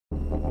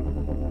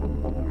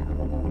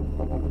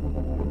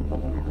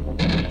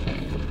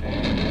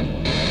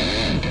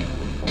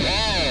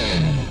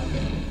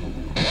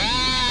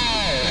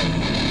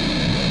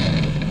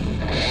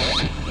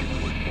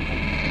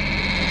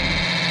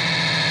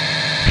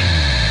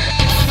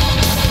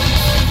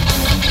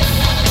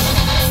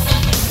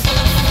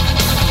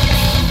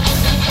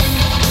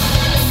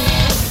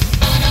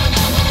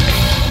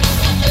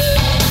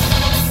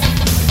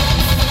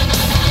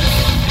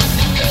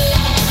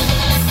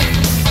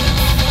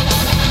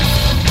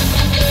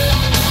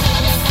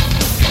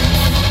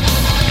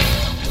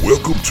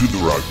Welcome to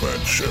the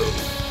Ragman Show.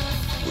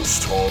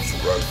 It's time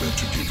for Ragman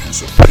to give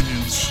his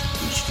opinions,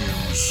 his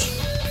views,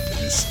 and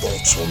his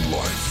thoughts on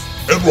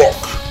life and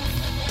rock.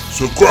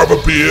 So grab a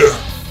beer,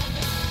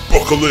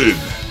 buckle in,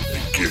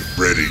 and get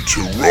ready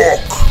to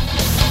rock.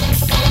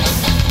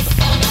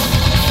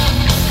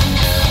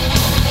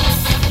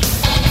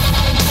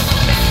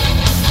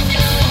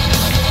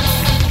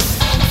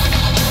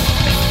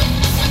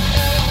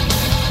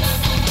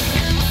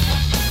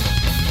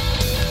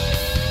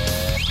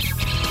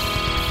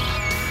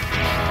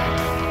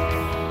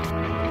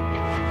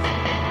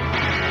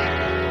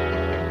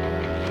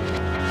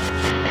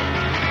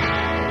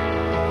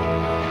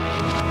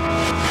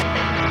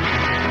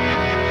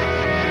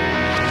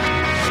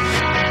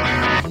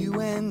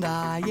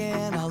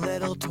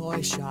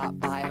 Shop,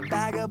 buy a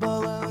bag of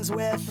balloons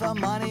with the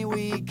money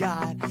we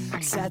got,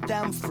 set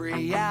them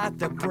free at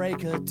the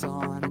break of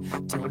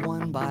dawn, till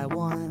one by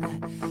one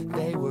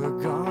they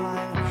were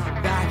gone.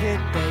 Back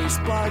at base,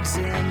 bugs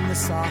in the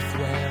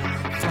software,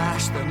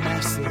 flash the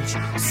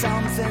message,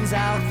 something's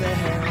out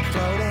there,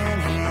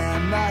 floating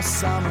in the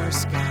summer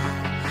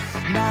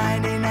sky.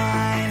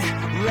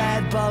 99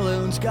 red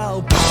balloons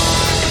go by.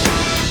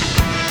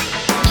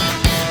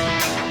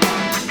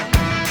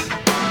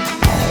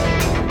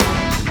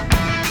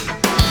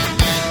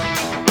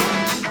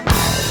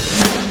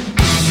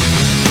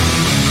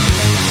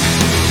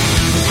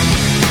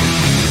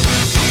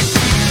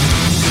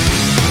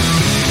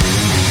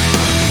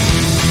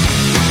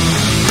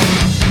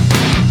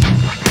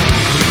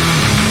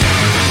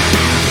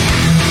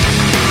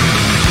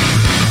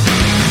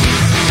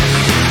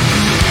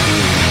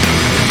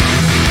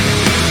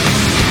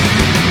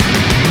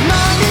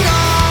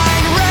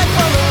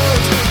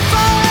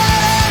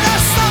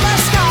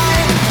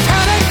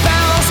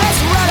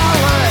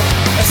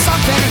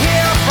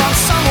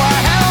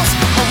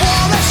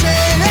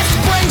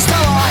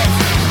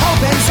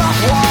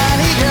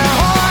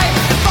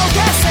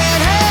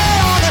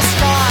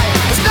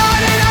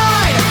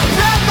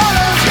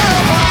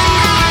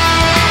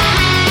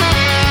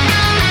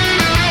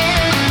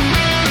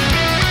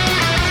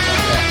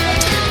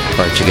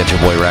 Alright, you got your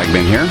boy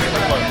Ragman here.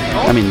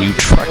 I'm in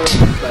Utrecht,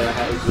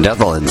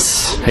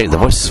 Netherlands. Hey, the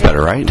voice is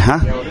better, right?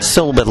 Huh?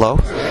 Still a bit low.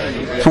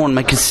 I want to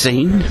make a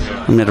scene.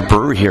 I'm at a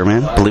brewery here,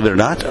 man. Believe it or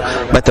not.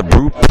 I'm at the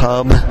Brew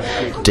Pub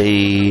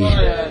de...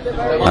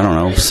 I don't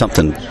know,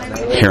 something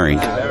herring.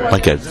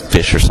 Like a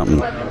fish or something.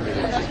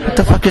 What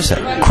the fuck is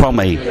that?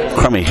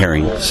 Crummy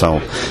herring. So,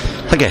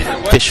 like a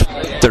fish...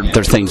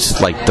 They're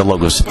things like the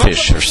logo's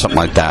fish or something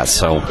like that.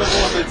 So,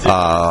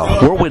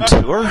 whirlwind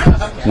tour.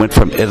 Went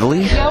from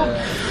Italy.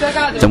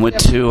 Then went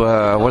to,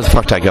 where the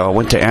fuck did I go? I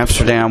went to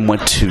Amsterdam,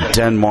 went to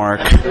Denmark,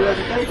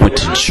 went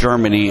to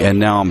Germany, and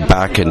now I'm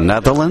back in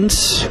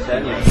Netherlands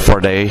for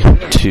a day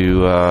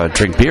to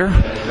drink beer,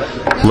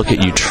 look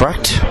at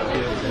Utrecht,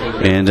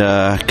 and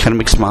kind of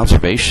make some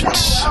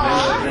observations.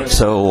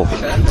 So,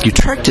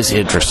 Utrecht is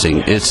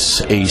interesting.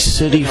 It's a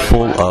city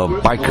full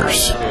of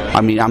bikers.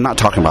 I mean, I'm not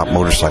talking about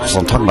motorcycles.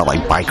 I'm talking about,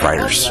 like, bike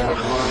riders.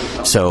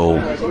 So,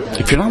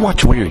 if you're not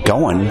watching where you're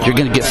going, you're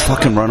going to get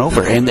fucking run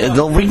over. And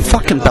they'll ring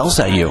fucking bells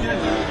at you.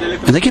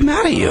 And they get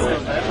mad at you.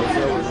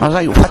 I was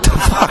like, what the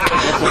fuck?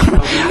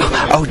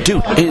 Oh,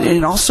 dude.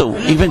 And also,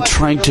 even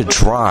trying to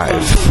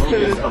drive.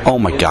 Oh,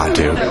 my God,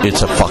 dude.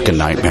 It's a fucking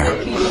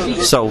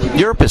nightmare. So,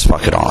 Europe is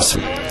fucking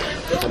awesome.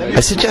 I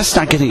suggest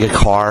not getting a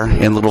car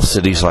in little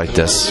cities like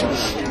this.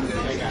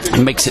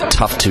 It makes it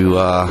tough to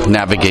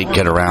navigate,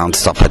 get around,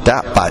 stuff like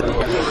that,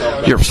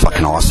 but Europe's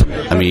fucking awesome.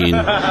 I mean,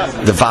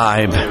 the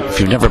vibe, if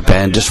you've never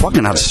been, just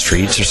walking out the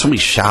streets, there's so many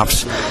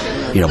shops,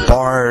 you know,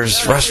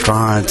 bars,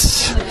 restaurants,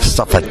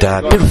 stuff like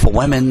that, beautiful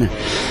women.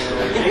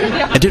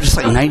 And dude, it's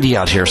like 90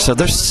 out here, so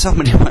there's so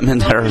many women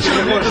that are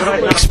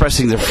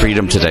expressing their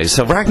freedom today.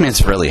 So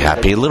Ragman's really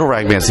happy. Little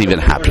Ragman's even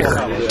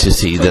happier to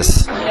see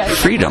this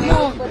freedom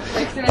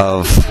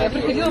of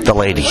the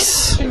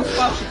ladies.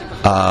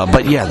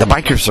 But yeah, the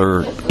bikers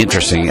are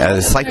interesting.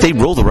 It's like they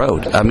rule the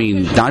road. I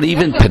mean, not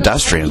even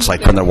pedestrians,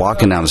 like when they're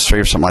walking down the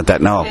street or something like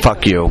that. No,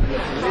 fuck you.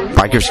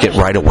 Bikers get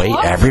right away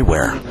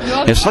everywhere.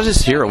 It's not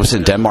just here, it was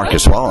in Denmark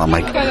as well. I'm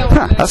like,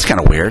 that's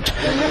kind of weird.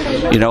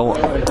 You know,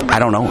 I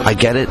don't know. I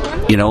get it.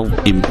 You know,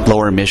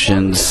 lower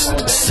emissions,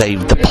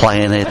 save the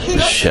planet,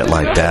 shit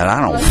like that.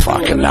 I don't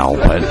fucking know,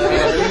 but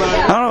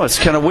I don't know. It's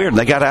kind of weird.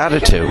 They got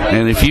attitude.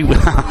 And if you...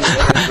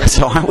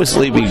 So I was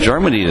leaving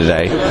Germany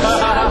today,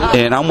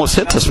 and I almost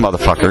hit this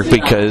motherfucker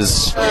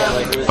because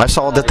I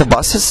saw that the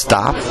bus had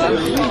stopped.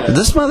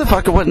 This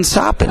motherfucker wasn't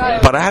stopping,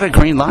 but I had a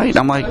green light.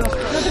 I'm like...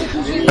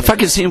 If I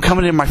could see him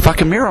coming in my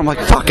fucking mirror, I'm like,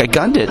 fuck, I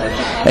gunned it.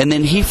 And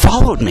then he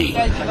followed me.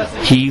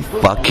 He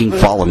fucking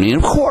followed me.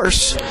 And of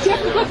course,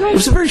 it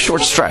was a very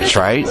short stretch,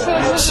 right?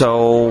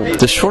 So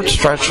the short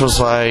stretch was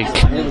like,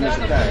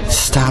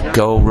 stop,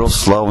 go, real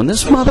slow. And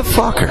this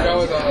motherfucker,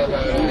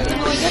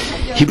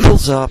 he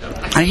pulls up.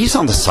 He's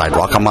on the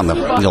sidewalk. I'm on the,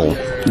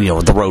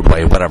 the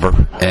roadway, whatever.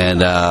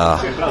 And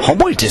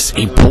homeboy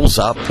he pulls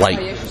up, like,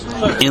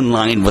 in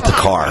line with the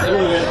car.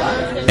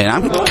 And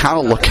I'm kind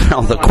of looking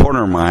out the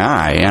corner of my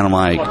eye, and I'm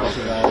like,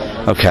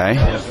 Okay,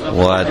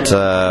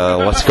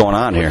 what's going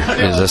on here?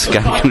 Is this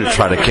guy going to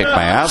try to kick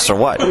my ass or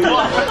what?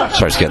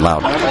 Sorry, it's getting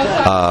loud.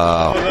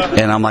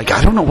 And I'm like,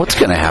 I don't know what's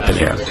going to happen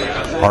here.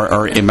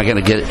 Or am I going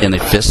to get in a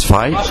fist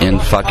fight in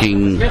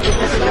fucking,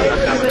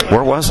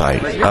 where was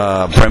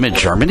I? Bremen,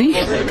 Germany?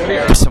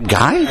 With some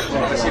guy?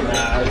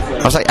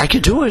 I was like, I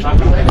could do it.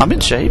 I'm in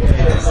shape.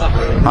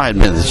 I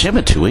hadn't been to the gym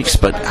in 2 weeks,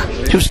 but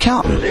he was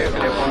counting.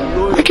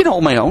 I can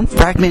hold my own.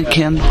 Ragman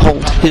can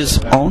hold his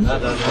own.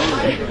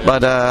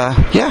 But,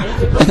 yeah.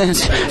 And then,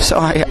 so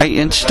I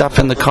inched up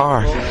in the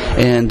car,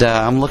 and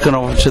I'm looking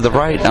over to the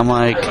right. I'm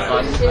like,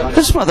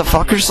 this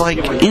motherfucker's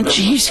like,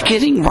 he's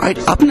getting right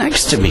up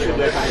next to me.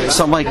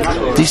 So I'm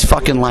like, these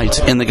fucking lights.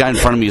 And the guy in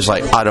front of me is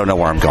like, I don't know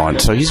where I'm going.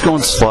 So he's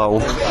going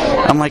slow.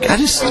 I'm like, I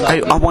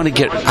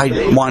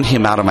want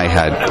him out of my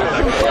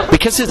head.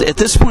 Because at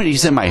this point,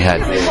 he's in my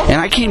head.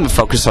 And I can't even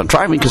focus on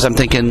driving because I'm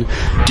thinking,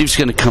 dude's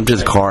going to come to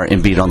the car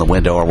and beat on the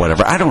window or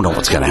whatever. I don't know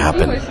what's going to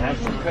happen.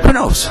 Who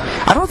knows?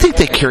 I don't think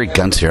they carry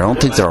guns here. I don't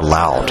think they're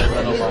allowed.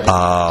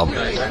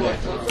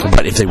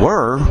 But if they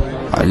were,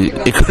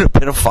 it could have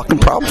been a fucking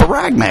problem for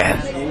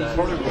Ragman.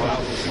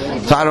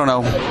 So I don't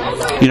know.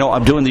 You know,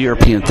 I'm doing the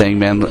European thing,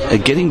 man.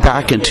 Getting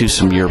back into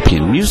some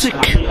European music.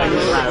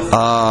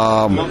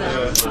 How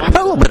about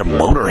a little bit of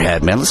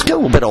Motorhead, man? Let's get a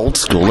little bit old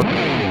school.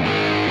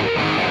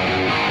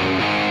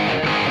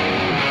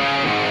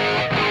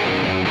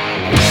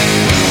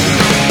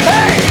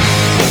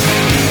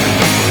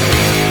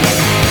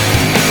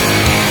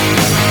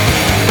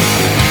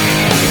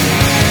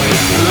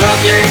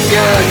 Looking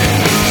good,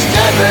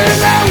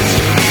 stepping out,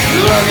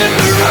 looking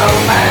for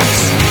romance.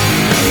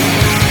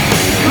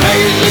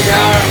 Raising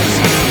arms,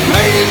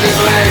 raising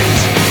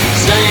legs,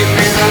 save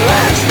me the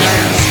last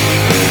dance.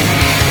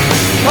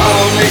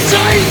 Hold me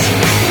tight,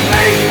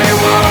 make me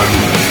warm,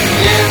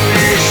 give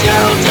me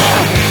shelter.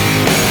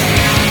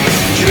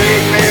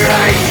 Treat me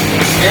right,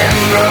 in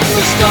from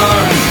the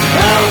storm,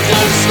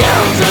 helter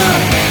skelter.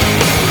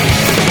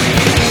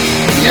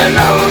 You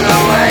know the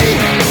way.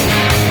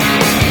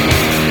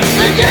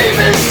 The game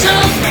is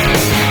tough.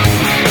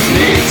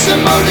 Need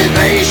some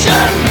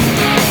motivation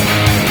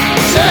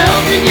to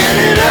help you get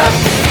it up.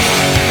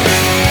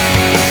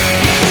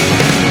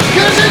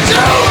 'Cause it's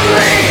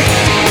only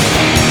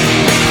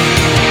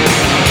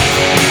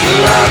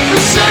love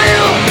for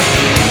sale.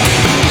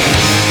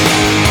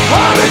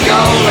 Heart of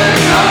gold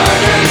and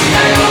hard as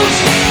nails.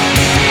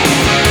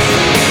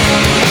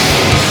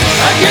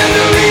 I can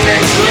believe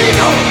it's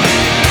legal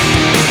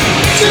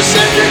to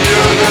send it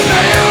through the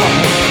mail.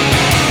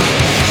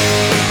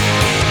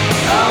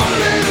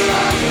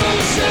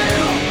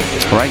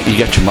 Right, you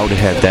got your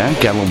Motorhead there.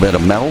 Got a little bit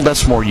of metal.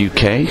 That's more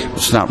UK.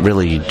 It's not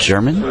really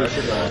German.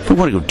 If we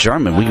want to go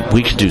German,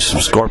 we could do some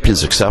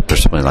Scorpions Accept or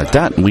something like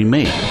that, and we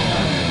may.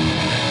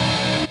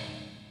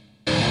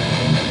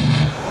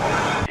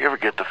 You ever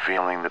get the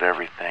feeling that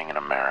everything in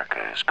America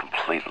is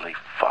completely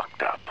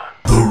fucked up?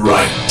 The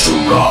right to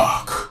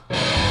rock.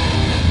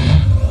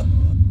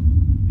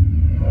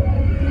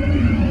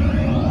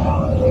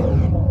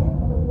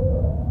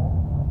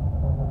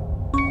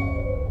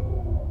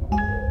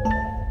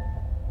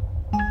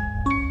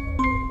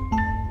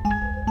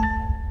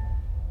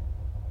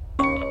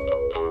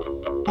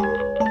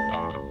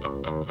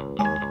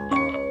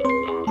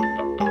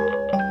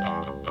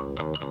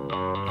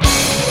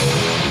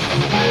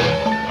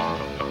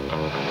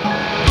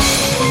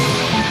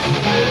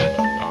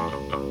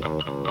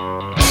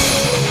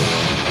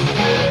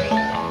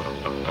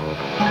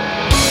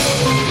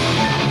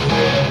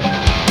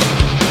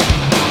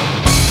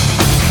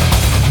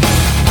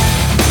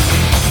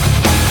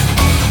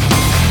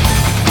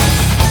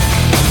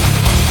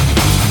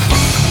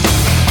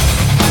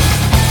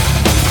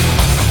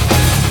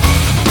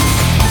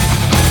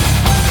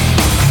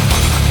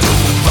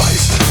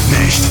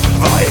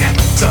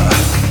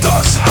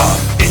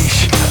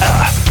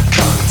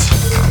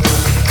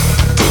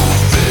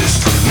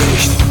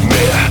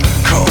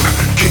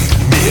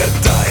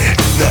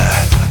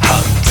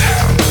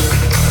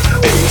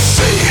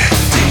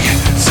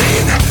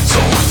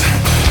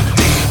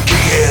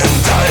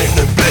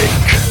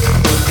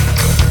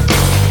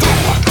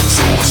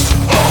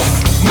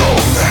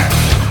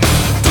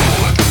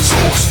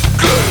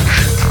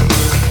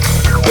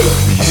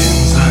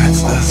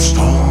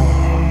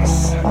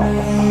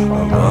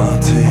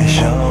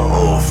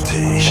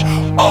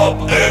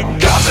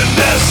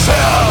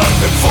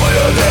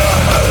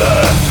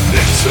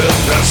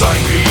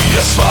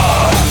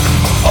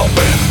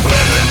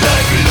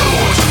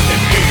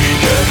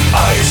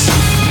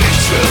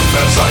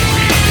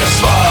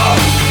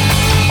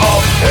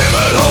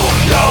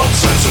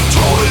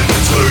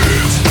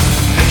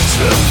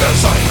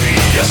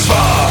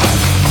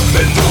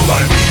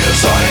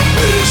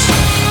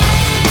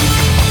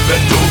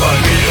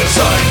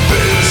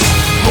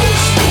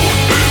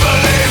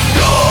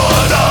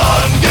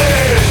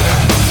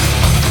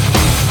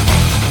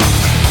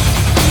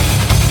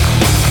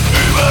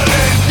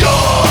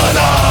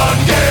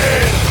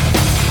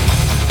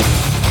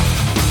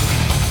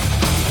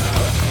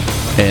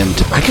 And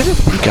I gotta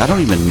think, I don't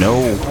even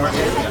know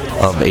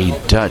of a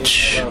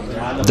Dutch.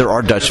 There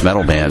are Dutch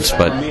metal bands,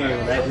 but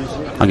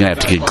I'm going to have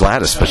to get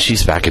Gladys, but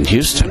she's back in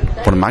Houston.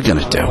 What am I going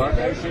to do?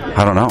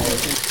 I don't know.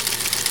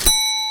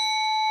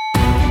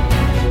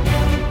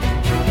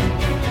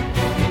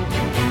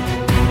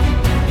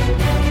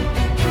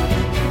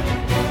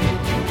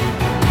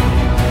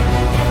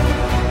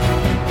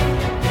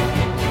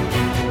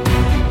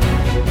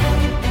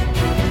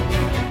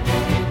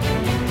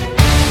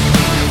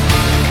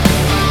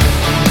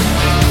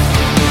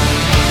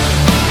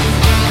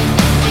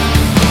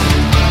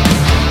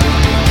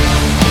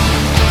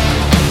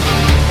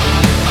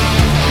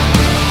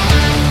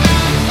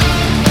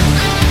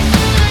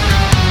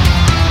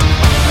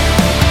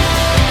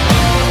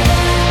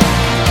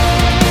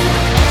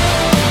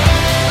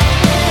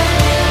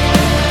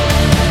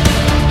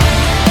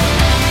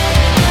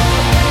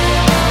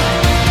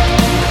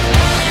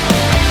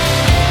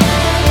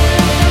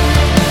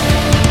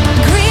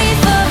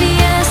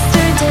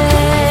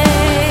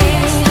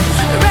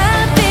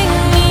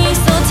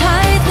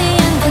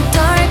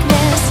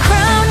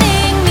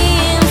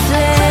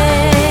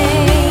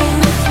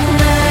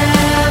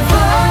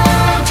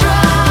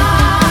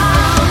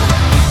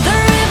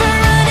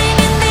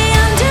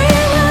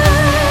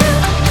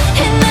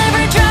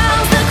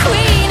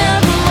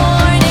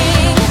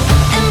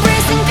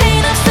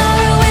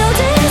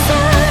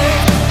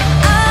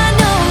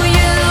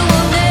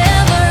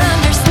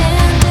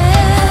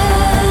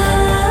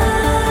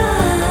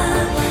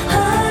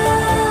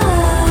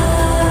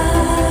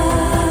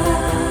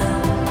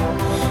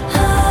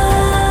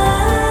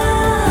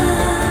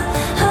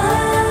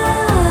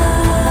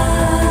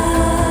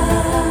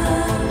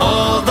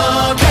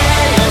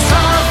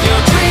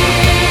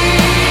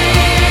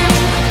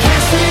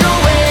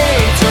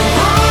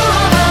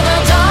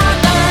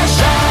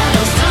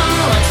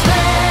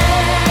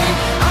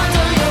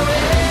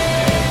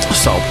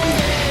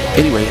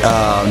 Anyway,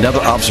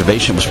 another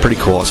observation was pretty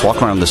cool. I was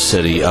walking around the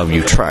city of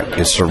Utrecht.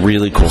 It's a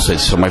really cool city.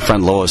 So my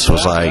friend Lois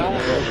was like,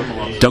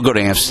 don't go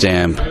to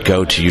Amsterdam,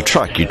 go to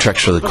Utrecht.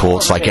 Utrecht's really cool.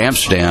 It's like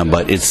Amsterdam,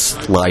 but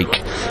it's like,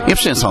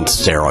 Amsterdam's on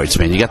steroids,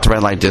 man. You got the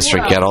red light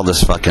district, you got all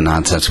this fucking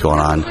nonsense going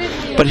on.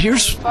 But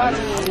here's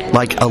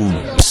like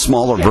a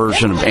smaller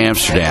version of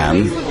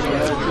Amsterdam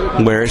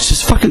where it's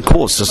just fucking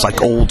cool. It's just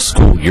like old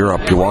school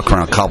Europe. You walk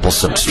around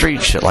cobblestone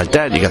street, shit like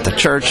that. You got the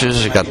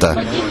churches, you got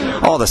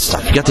all this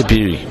stuff. You got the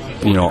beauty,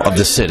 of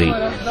the city.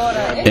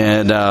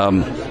 And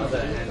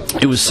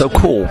it was so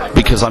cool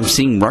because I'm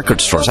seeing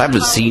record stores.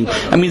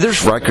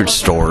 There's record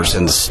stores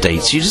in the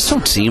States. You just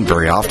don't see them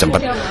very often.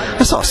 But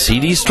I saw a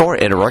CD store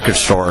and a record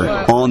store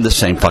on the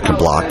same fucking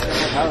block.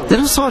 Then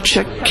I saw a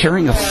chick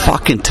carrying a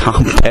fucking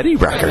Tom Petty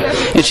record.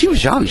 And she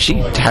was young. She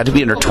had to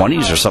be in her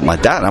 20s or something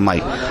like that. And I'm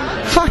like,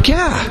 fuck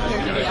yeah.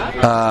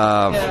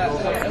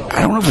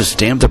 I don't know if it was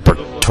Damned Up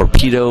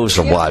Torpedoes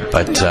or what,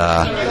 but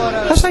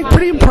that's like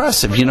pretty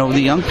impressive. The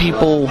young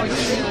people,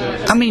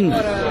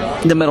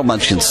 the Metal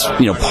Munchkin's,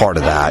 part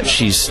of that.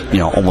 She's,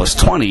 almost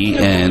 20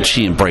 and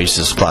she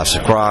embraces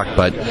classic rock,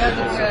 but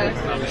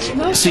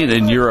seeing it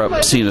in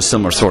Europe, seeing a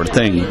similar sort of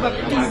thing,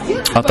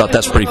 I thought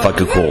that's pretty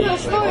fucking cool.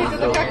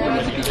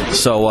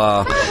 So,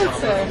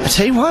 I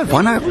tell you what,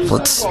 why not?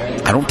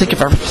 I don't think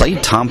I've ever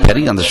played Tom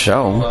Petty on the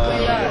show.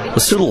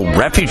 Let's do a little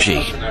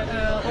Refugee.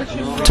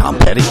 Tom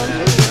Petty.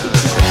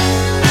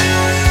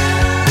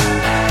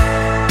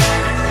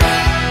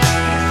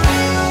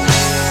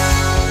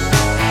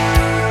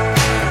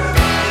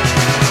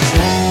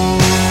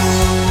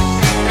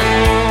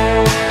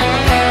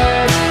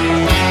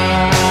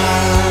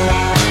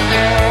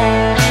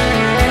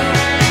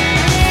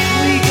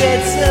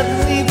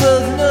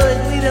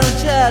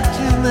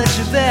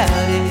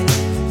 About it.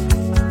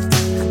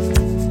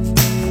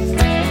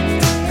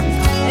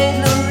 Ain't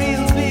no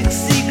real big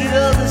secret,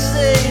 all the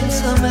same,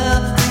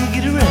 somehow we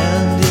get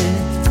around it.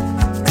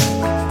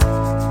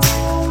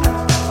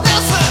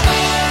 Listen,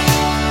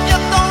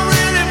 it don't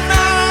really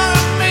matter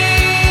to me,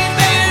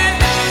 man.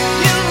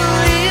 You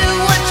believe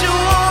what you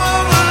want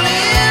to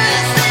believe.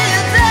 It's up,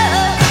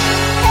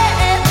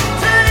 hey,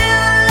 to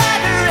live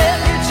like a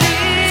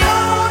refugee.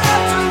 Don't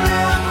have to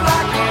live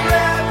like a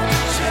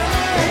refugee.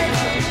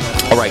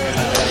 All right.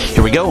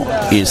 Here we go.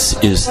 Is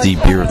the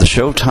beer of the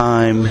show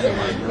time,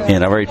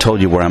 and I've already told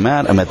you where I'm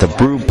at. I'm at the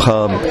Brew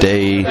Pub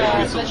de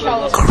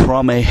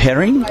Kromme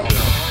Herring.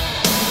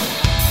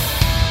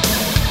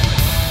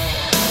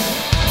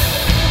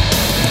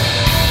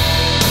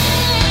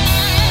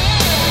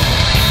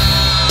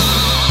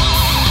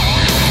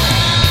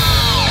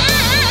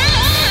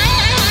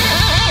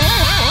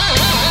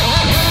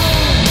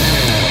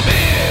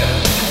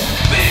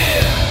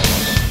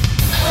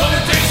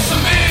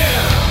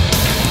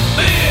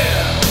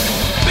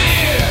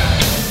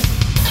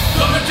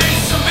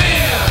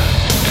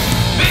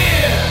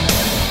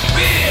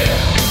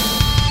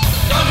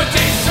 Come and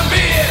taste some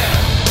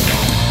beer.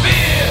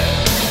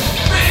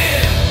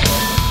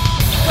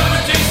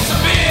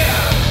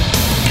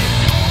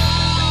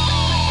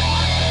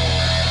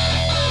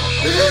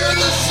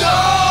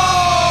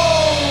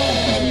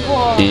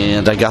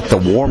 and I got the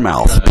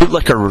Warmouth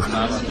Bootlegger.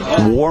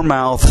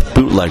 Warmouth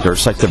Bootlegger.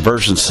 It's like the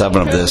version 7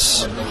 of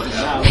this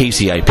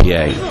hazy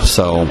IPA.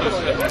 So,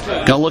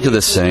 gonna look at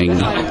this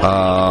thing.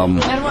 I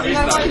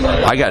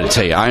gotta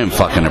tell you, I am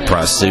fucking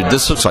impressed, dude.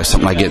 This looks like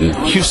something I get in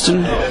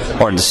Houston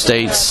or in the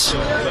States.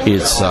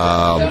 It's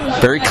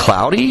very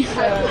cloudy.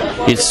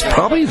 It's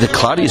probably the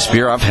cloudiest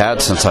beer I've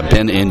had since I've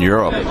been in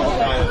Europe.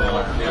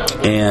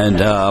 And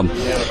a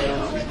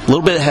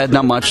little bit of head,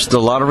 not much. There's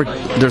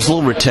a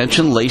little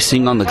retention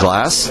lacing on the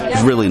glass.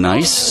 Really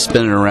nice,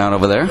 spinning around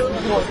over there.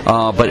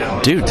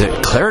 But dude, the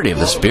clarity of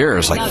this beer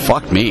is like,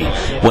 fuck me.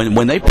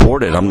 When they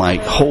poured it, I'm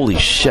like, holy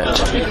shit.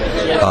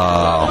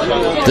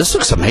 This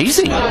looks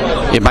amazing.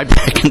 Am I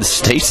back in the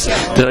States?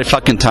 Did I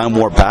fucking time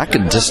warp back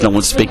and just no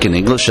one's speaking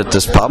English at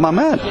this pub I'm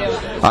at?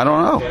 I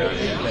don't know.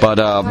 But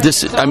I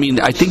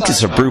think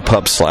it's a brew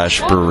pub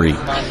 / brewery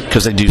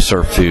because they do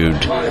serve food.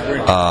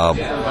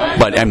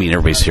 But I mean,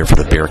 everybody's here for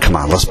the beer. Come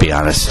on, let's be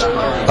honest.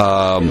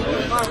 I'll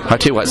tell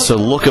you what. So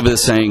look at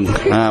this thing.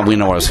 We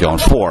know what I was going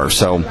for.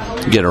 So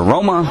get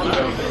aroma,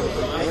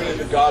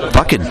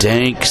 fucking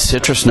dank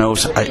citrus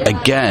notes.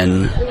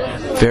 Again,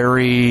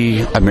 very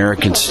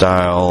American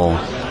style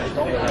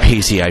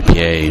hazy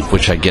IPA,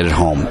 which I get at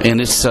home, and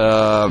it's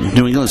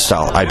New England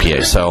style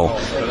IPA. So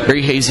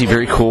very hazy,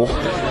 very cool.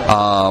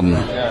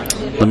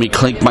 Let me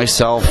clink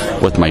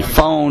myself with my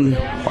phone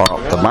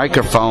or the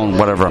microphone,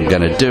 whatever I'm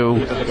going to do.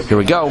 Here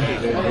we go.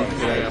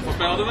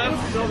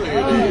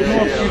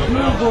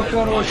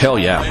 Hell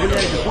yeah.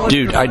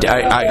 Dude,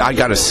 I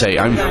got to say,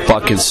 I'm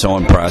fucking so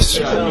impressed.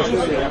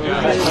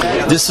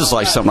 This is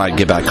like something I'd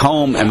get back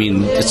home. I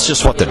mean, it's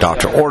just what the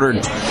doctor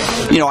ordered.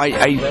 You know, I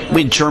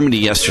in Germany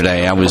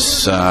yesterday. I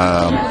was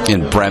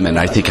in Bremen.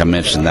 I think I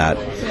mentioned that.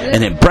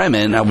 And in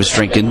Bremen, I was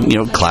drinking,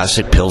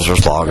 classic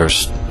Pilsners,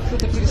 lagers,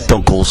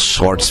 Dunkel,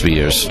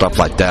 Schwarzbier, stuff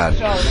like that.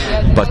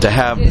 But to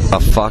have a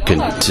fucking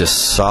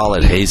just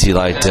solid hazy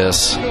like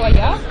this,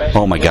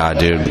 oh my god,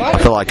 dude. I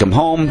feel like I'm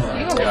home.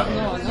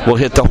 We'll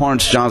hit the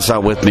horns. John's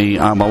not with me.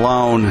 I'm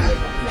alone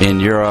in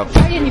Europe.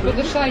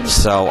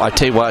 So I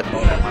tell you what,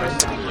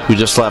 we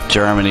just left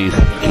Germany.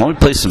 Why don't we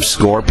play some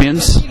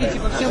Scorpions?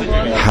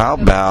 How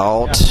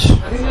about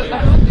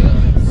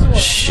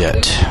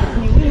shit?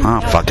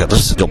 Oh fuck it.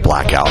 Let's just go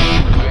blackout.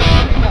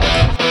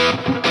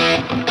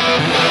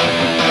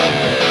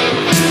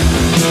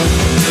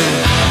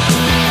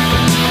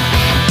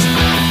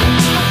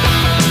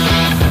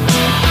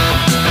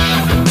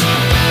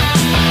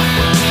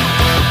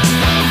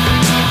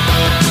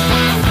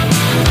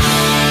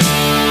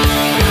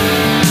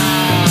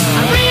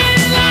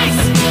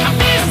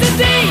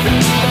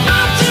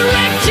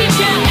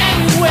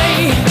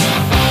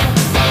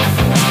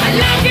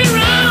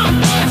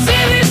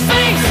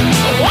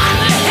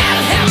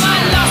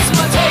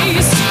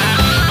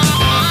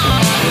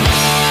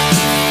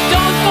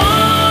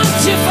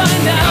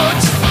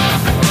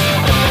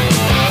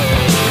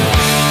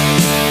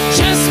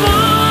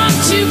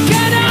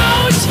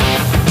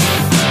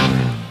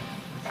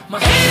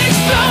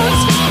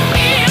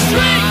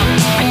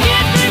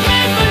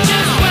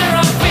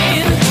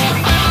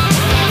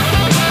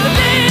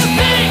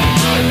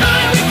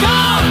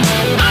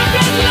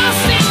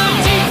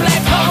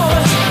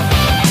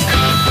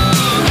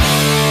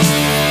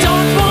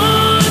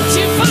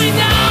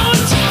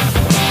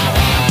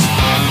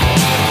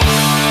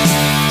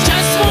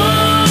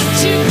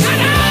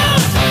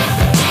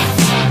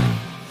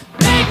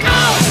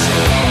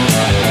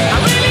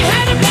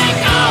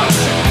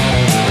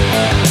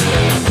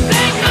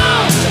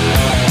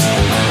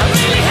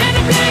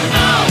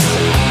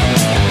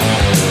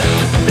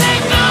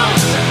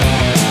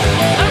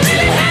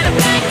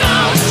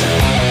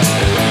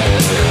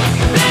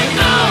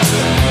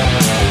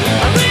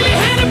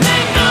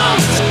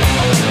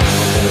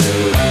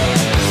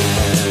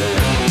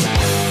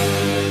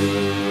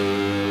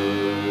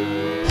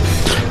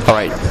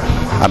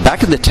 I'm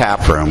back in the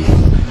tap room,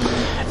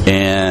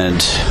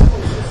 and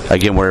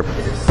again, we're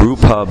Brew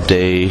Pub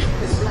de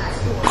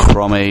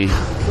Crome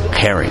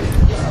Herring.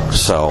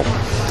 So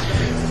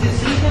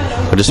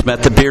I just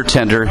met the beer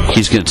tender.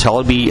 He's going to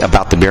tell me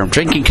about the beer I'm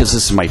drinking because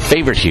this is my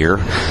favorite here.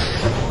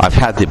 I've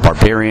had the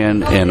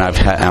Barbarian, and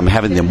I'm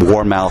having the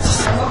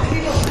Warmouth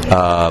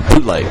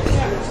bootleg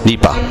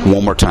Nipa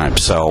one more time.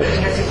 So,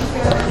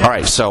 all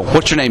right. So,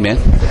 what's your name, man?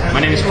 My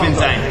name is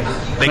Quinzine.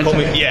 They call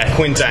me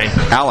Quinzine.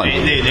 Alan.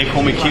 They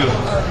call me Q.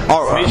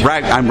 Oh,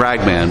 I'm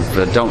Ragman,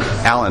 but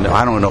Alan.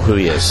 I don't know who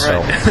he is.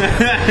 So,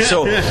 Right.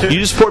 So you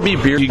just poured me a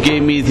beer. You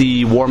gave me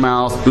the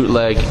Warmouth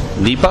bootleg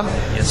Nipa.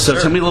 Yes, so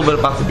sir. tell me a little bit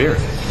about the beer.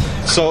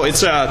 So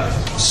it's a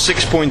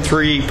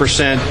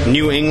 6.3%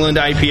 New England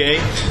IPA,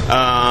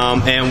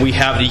 and we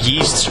have the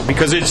yeast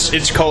because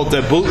it's called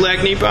the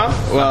bootleg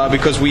Nipa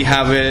because we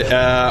have it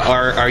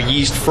our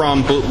yeast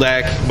from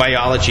Bootleg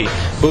Biology.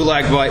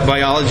 Bootleg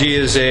Biology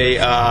is a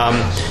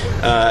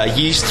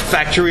yeast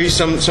factory,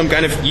 some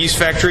kind of yeast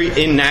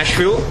factory in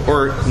Nashville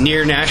or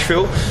near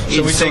Nashville.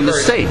 So we take the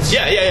States.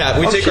 Yeah.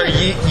 We take our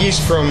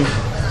yeast from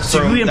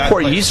So you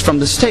import yeast from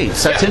the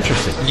States. That's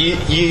interesting.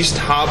 Yeast,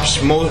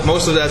 hops,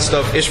 most of that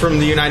stuff is from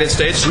the United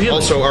States. Really?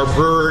 Also, our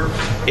brewer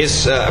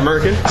is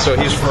American, so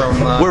he's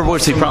from...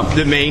 Where's he from?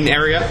 The Maine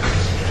area.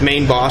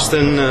 Maine,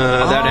 Boston,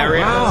 that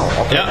area.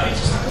 Wow. Okay. Yeah.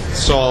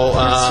 So,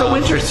 so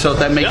interesting. So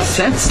that makes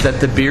sense that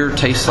the beer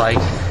tastes like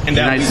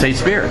United States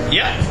beer.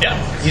 Yeah.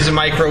 He's a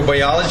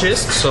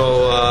microbiologist,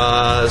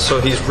 so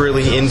he's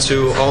really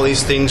into all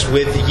these things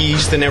with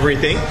yeast and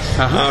everything.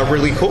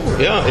 Really cool.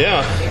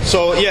 Yeah.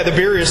 So the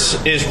beer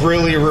is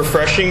really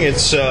refreshing.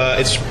 It's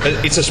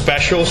a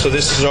special. So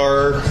this is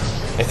our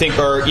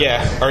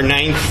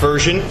 9th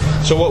version.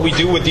 So what we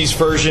do with these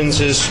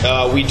versions is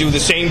we do the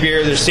same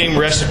beer, the same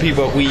recipe,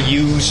 but we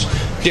use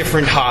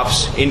different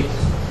hops in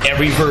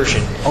every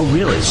version. Oh,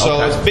 really?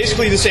 So it's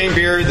basically the same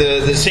beer,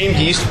 the same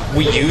yeast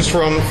we use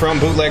from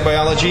Bootleg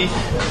Biology,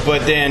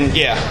 but then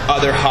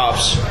other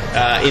hops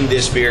in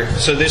this beer.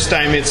 So this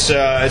time it's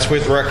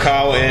with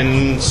Raquel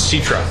and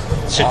Citra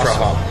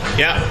hop.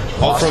 Yeah,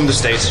 all from the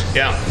States.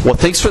 Yeah. Well,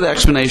 thanks for the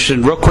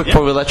explanation. Real quick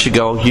before we let you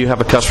go, you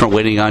have a customer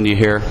waiting on you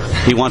here.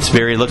 He wants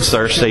beer. He looks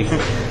thirsty.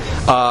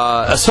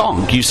 A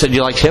song. You said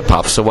you liked hip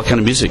hop, so what kind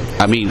of music?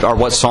 I mean, or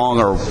what song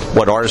or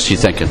what artist are you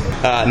thinking?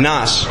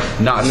 Nas.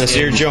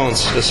 Nasir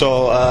Jones.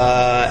 So,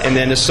 and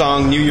then the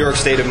song New York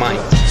State of Mind.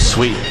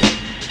 Sweet.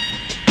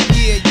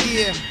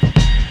 Yeah.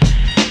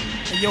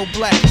 Hey, yo,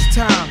 Black, it's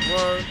time.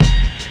 Word,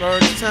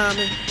 it's time,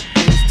 man.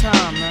 It's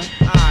time, man.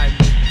 Alright,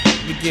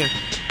 begin.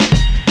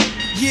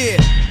 Yeah,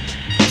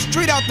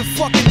 straight out the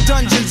fucking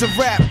dungeons of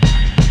rap,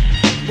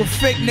 where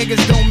fake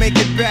niggas don't make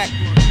it back.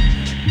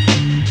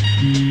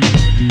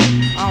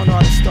 I don't know how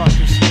to start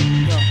this shit.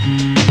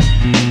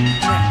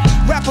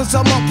 Rappers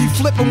are monkey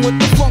flipping with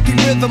the funky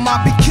rhythm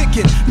I be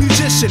kicking.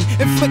 Musician,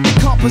 inflicting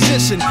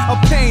composition of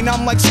pain.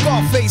 I'm like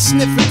Scarface,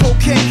 sniffing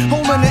cocaine,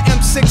 holding an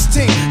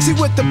M16. See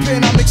with the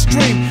pen I'm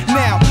extreme.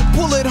 Now,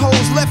 bullet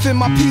holes left in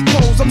my peak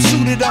holes. I'm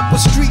suited up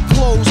with street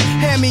clothes.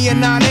 Hand me a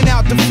 9 and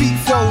out the feet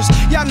foes.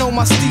 Y'all know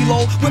my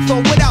stilo, with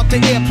or without the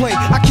airplay.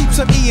 I keep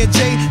some E and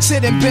J,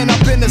 sitting bent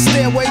up in the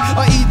stairway,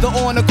 or either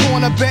on the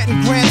corner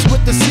betting grants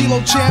with the CeeLo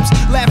champs.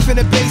 Laughing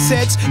at bass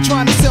heads,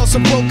 trying to sell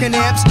some broken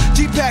amps.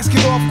 G-Packs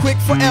get off quick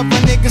forever.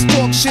 Niggas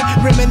talk shit,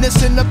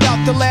 reminiscing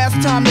about the last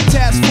time the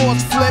task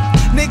force flipped.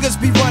 Niggas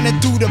be running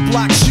through the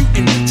block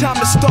shooting. Time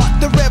to start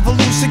the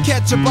revolution.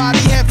 Catch a body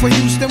head for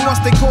Houston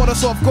once they caught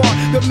us off guard.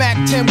 The Mac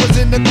 10 was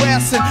in the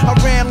grass and I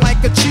ran like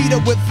a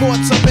cheetah with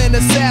thoughts of an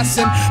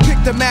assassin.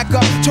 Picked the Mac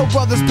up, told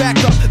brothers back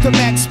up. The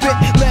Mac spit,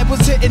 lead was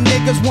hitting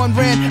niggas. One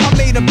ran, I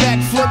made a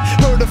backflip.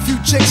 Heard a few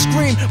chicks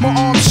scream, my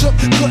arm shook,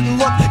 couldn't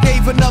look.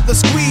 Gave another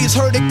squeeze,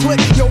 heard it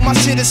click. Yo, my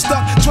shit is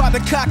stuck. Tried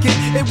to cock it,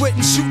 it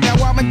wouldn't shoot. Now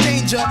I'm in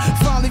danger.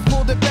 Finally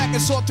pulled it back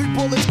and saw 3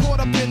 bullets caught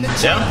up in the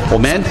Well,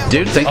 man,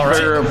 dude, thanks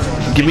for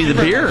giving me the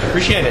beer.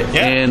 Appreciate it.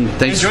 Yeah. And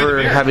thanks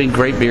for having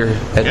great beer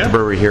at the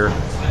brewery here.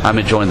 I'm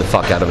enjoying the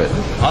fuck out of it.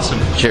 Awesome.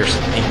 Cheers.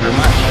 Thank you very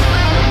much.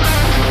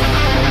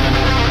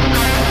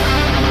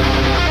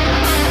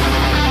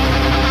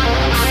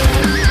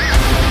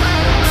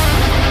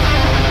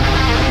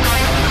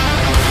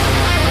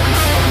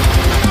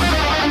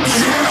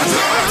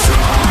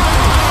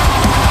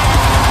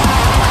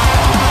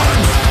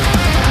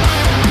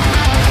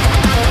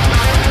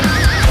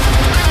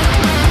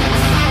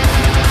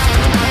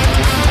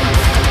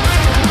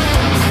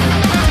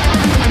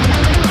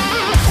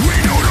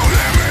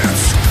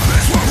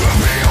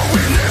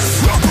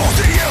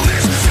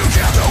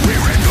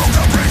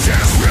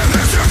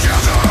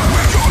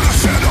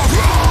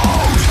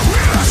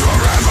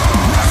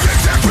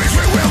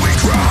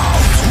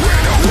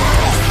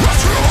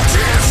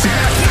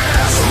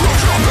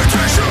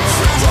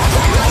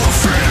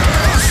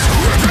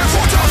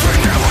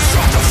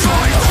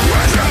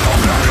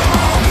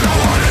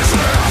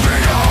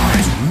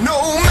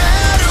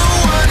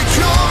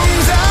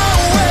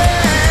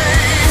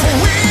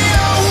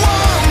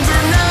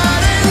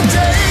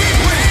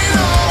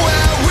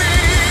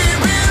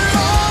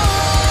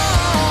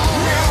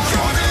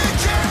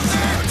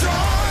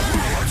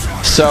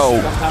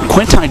 So,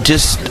 Quinton I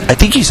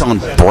think he's on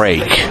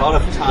break.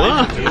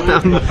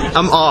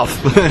 I'm off.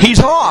 He's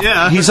off.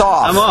 Yeah, he's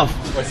off. I'm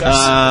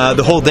off.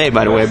 The whole day,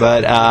 by the way,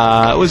 but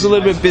it was a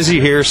little bit busy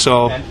here,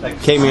 so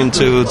came in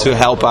to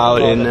help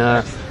out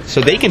and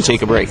so they can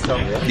take a break.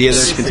 The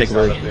others can take a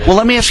break. Well,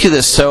 let me ask you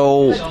this.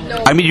 So,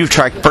 I mean, you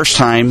tried first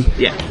time.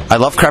 Yeah. I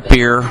love craft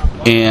beer,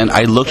 and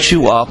I looked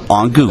you up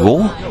on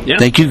Google. Yeah.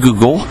 Thank you,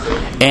 Google.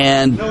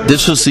 And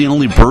this was the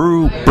only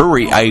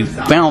brewery I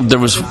found. There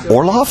was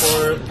Orloff.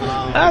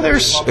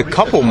 There's a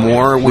couple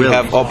more. We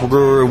have Upper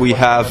Brewer, we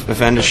have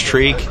Vanda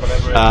Streak,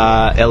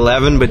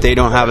 11, but they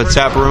don't have a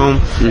tap room.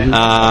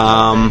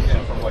 Mm-hmm.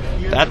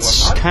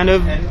 That's kind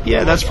of,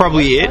 that's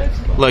probably it.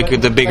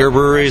 Like the bigger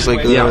breweries,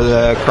 like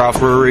the craft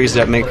breweries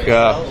that make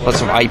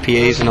lots of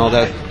IPAs and all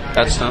that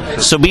That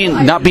stuff. So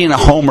not being a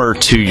homer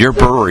to your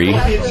brewery,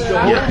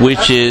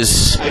 which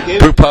is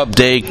Brewpub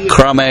de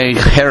Crame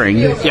Herring.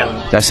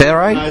 Yeah. Did I say that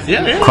right?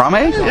 Yeah.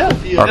 Crame?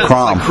 Yeah. Or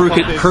Crom?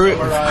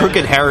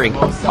 Crooked herring.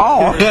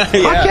 Oh, fuck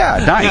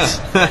yeah, nice.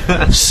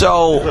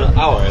 So,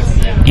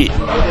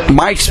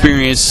 my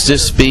experience,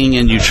 just being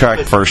in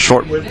Utrecht for a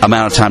short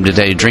amount of time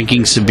today,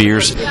 drinking some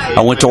beers.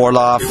 I went to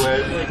Orloff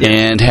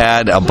and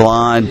had a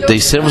blonde. They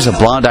said it was a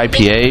blonde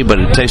IPA, but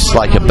it tastes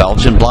like a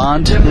Belgian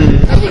blonde.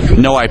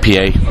 No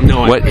IPA.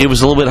 No IPA. It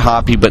was a little bit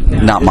hoppy, but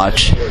not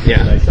much.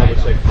 Yeah.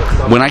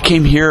 When I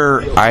came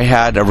here, I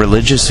had a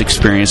religious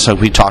experience, like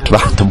we talked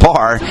about at the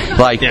bar.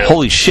 Like,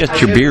 holy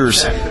shit, your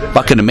beer's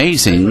fucking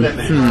amazing.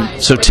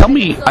 So tell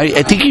me,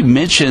 I think you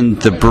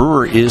mentioned the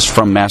brewer is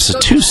from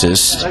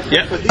Massachusetts.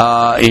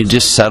 Yeah. And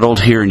just settled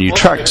here in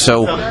Utrecht.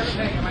 So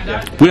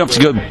we don't have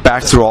to go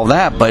back through all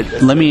that,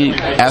 but let me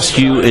ask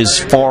you, as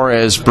far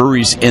as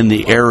breweries in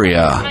the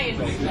area,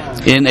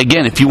 and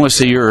again, if you want to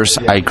say yours,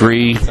 I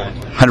agree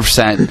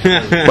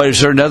 100%. But is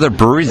there another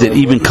brewery that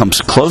even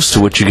comes close to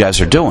what you guys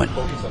are doing?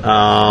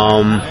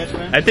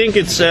 I think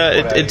it's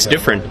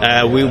different.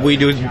 We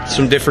do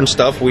some different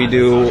stuff. We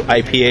do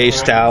IPA,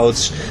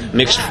 stouts,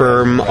 mixed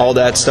firm, all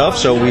that stuff.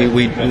 So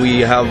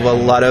we have a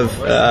lot of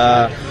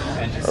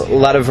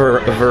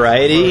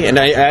variety, and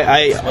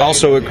I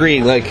also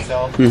agree. Like,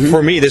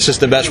 for me, this is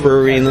the best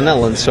brewery in the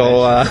Netherlands.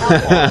 So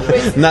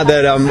not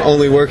that I'm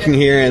only working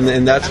here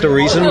and that's the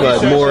reason,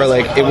 but more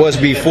like it was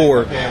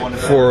before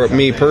for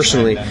me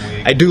personally.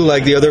 I do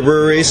like the other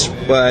breweries,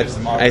 but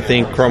I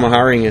think Crome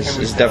Haring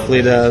is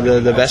definitely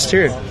the best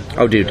here.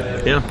 Oh, dude.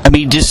 Yeah. I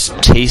mean,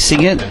 just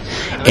tasting it,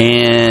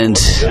 and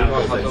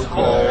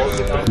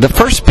the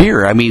first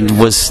beer, I mean,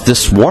 was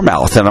this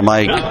Warmouth, and I'm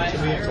like,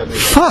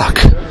 fuck.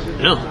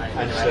 Yeah.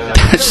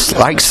 That's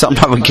like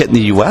something I would get in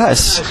the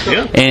U.S.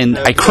 Yeah. And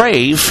I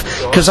crave,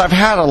 because I've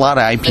had a lot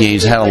of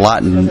IPAs, had a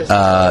lot in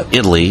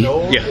Italy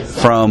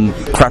from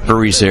craft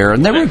breweries there,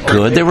 and they were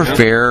good. They were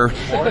fair.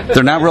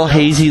 They're not real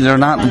hazy. They're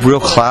not real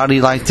cloudy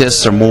like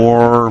this. They're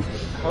more,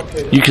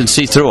 you can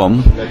see through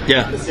them.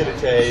 Yeah.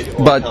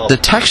 But the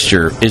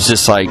texture is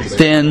just like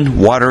thin,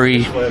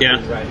 watery,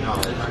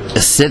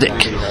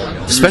 acidic,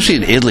 especially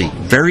in Italy.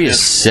 Very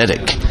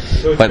acidic.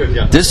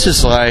 But this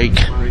is like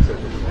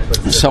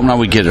something I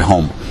would get at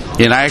home.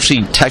 And I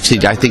actually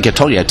texted, I think I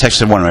told you, I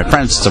texted one of my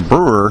friends, it's a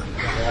brewer,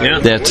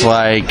 that's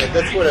like,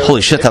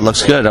 holy shit, that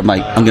looks good. I'm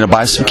like, I'm going to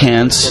buy some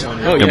cans,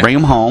 and bring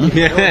them home,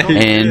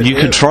 and you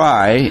can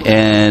try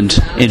and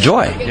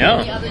enjoy.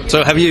 Yeah.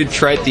 So have you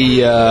tried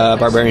the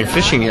Barbarian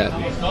Fishing yet?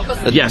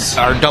 Yes.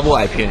 Our double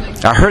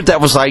IPA. I heard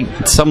that was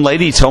like, some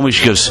lady told me,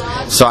 she goes,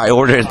 so I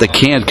ordered the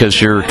can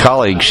because your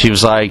colleague, she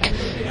was like,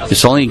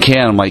 it's only a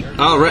can. I'm like,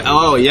 oh, right.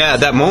 Oh, yeah,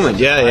 at that moment.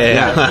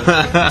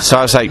 Yeah. So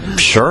I was like,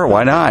 sure,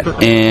 why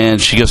not? And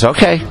she goes,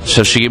 okay.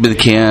 So she gave me the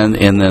can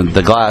and then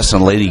the glass,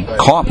 and the lady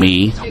caught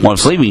me when I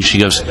was leaving. She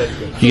goes,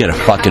 you got a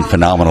fucking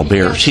phenomenal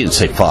beer. She didn't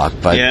say fuck,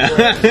 but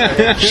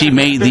she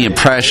made the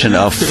impression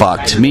of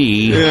fuck to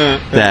me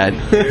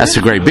that's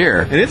a great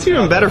beer. And it's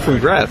even better from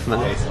draft,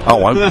 man.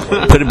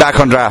 Oh, put it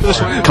back on draft.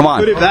 Come on.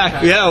 Put it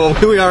back. Yeah,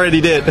 well, we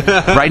already did.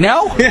 Right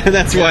now? Yeah,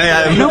 that's why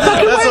I'm. No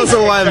fucking way. That's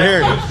also why I'm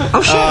here.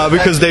 Oh shit.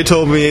 Because they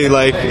told me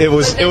like it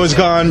was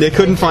gone. They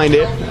couldn't find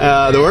it.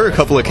 There were a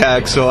couple of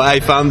kegs, so I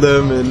found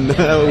them and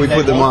we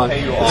put them on.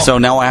 So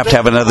now I have to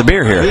have another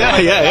beer here.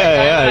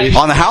 Yeah.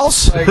 On the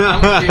house?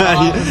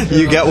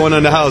 You get one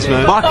on the house,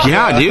 man. Fuck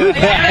yeah, dude.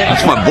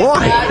 That's my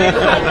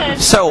boy.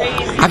 So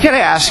I gotta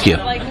ask you.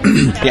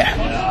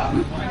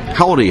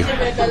 How old are you?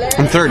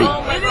 I'm 30.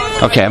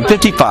 Okay, I'm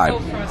 55.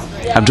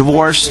 I'm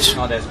divorced.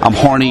 I'm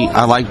horny.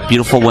 I like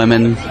beautiful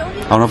women.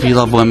 I don't know if you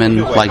love women.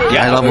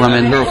 I love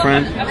women.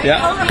 Girlfriend.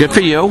 Yeah. Good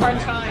for you.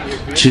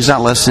 She's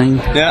not listening.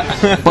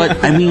 Yeah.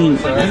 But, I mean,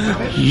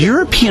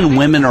 European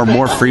women are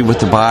more free with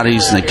their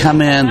bodies, and they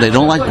come in, they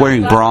don't like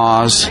wearing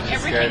bras,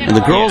 and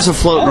the girls are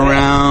floating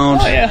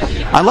around.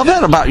 I love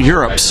that about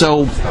Europe.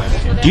 So,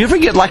 do you ever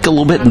get, like, a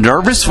little bit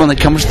nervous when they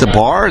come to the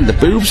bar, and the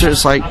boobs are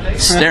just, like,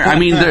 staring?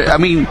 I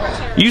mean,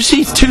 you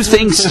see two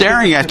things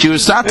staring at you.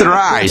 It's not their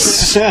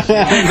eyes.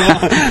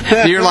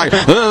 You're like,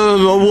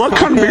 what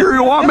kind of beer do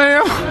you want,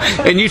 ma'am?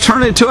 And you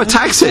turn into a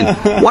Texan.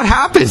 What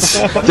happens?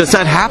 Does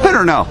that happen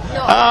or no?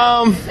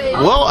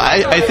 Well,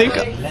 I think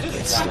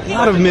it's a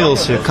lot of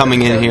males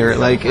coming in here.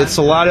 Like, it's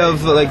a lot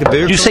of, like, the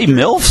beer... Did you say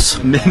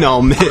MILFs?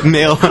 No,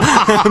 male.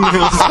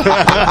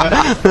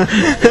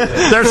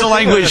 There's a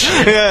language.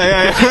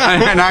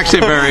 Yeah. An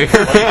accent very.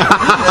 So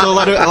a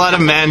lot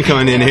of men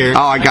coming in here.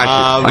 Oh, I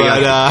got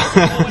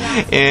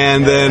you.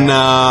 And then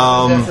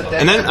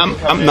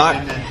I'm not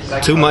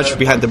too much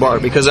behind the bar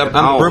because I'm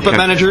a brew pub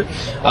manager.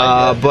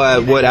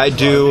 But what I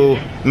do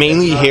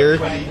mainly here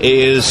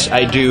is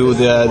I do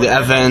the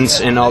events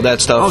and all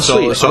that stuff.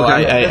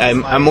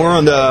 I'm more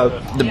on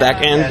the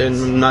back end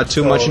and not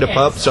too much in the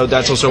pub. So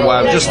that's also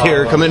why I'm just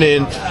here coming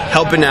in,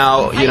 helping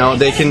out. You know,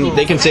 they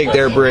can take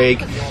their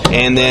break,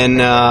 and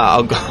then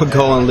I'll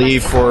go and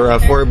leave for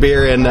a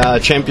beer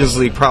and Champions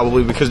League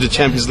probably because the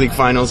Champions League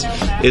finals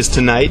is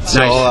tonight. So,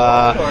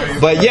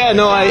 but yeah,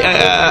 no,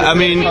 I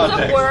mean,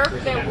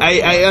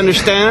 I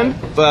understand,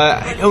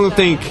 but I don't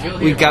think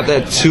we got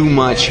that too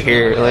much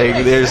here.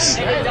 Like, there's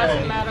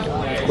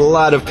a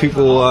lot of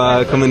people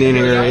coming in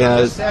here.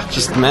 Yeah,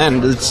 just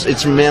man,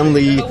 it's a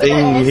manly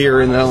thing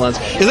here in the Netherlands.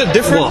 Is it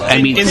different? Well,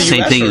 I mean, in the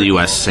same US, thing or? in the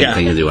U.S. Same Yeah.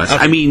 thing in the U.S.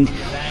 Okay. I mean,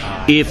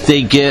 if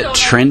they get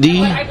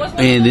trendy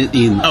and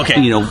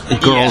you know,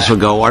 girls will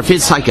go, or if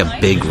it's like a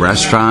big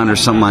restaurant or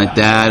something like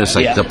that, it's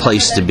like the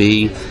place to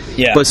be.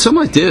 Yeah. But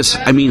something like this,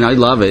 I mean, I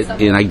love it,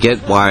 and I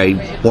get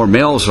why more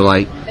males are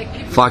like,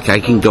 fuck,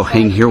 I can go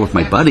hang here with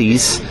my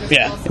buddies.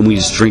 Yeah. And we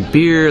just drink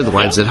beer, the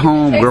wives at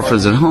home,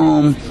 girlfriend's at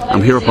home,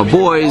 I'm here with my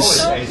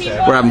boys,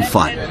 we're having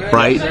fun,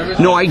 right?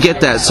 No, I get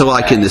that. So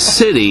like in the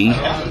city,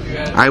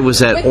 I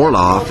was at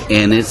Orloff,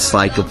 and it's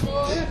like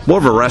more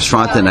of a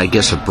restaurant than I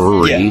guess a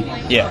brewery.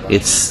 Yeah.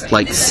 It's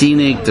like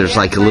scenic, there's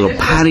like a little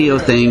patio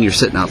thing, you're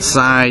sitting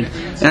outside.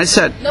 And I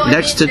sat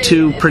next to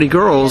two pretty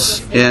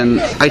girls,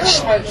 and I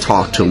just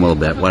talked to them a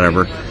little bit,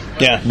 whatever.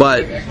 Yeah.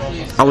 But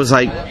I was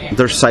like,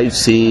 they're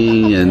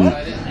sightseeing, and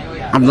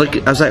I'm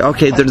looking. I was like,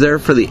 okay, they're there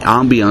for the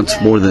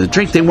ambiance more than the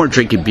drink. They weren't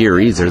drinking beer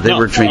either. They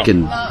were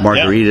drinking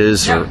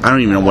margaritas, or I don't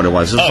even know what it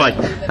was. It was like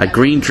a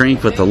green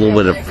drink with a little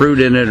bit of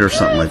fruit in it, or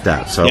something like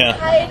that. So,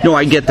 no,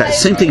 I get that.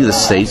 Same thing in the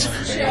States.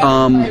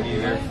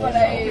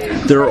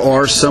 There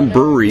are some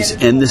breweries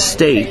in the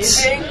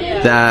States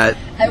that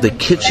the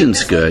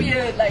kitchen's good,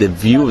 the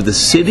view of the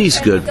city's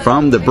good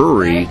from the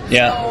brewery.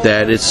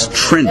 That it's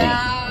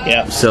trendy.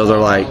 Yeah. So they're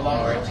like,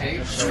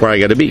 that's where I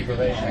got to be.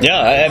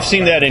 Yeah, I've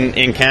seen that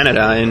in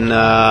Canada. And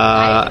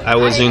I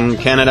was in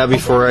Canada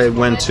before I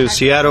went to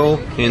Seattle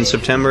in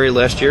September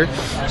last year.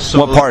 So,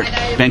 what part?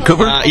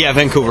 Vancouver? Yeah,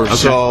 Vancouver. Okay.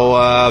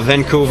 So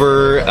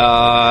Vancouver,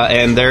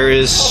 and there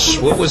is,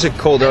 what was it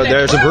called?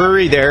 There's a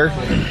brewery there,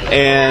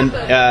 and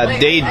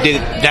they did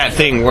that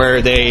thing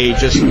where they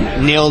just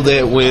nailed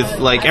it with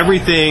like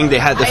everything. They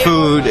had the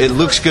food. It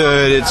looks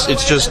good.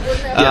 It's just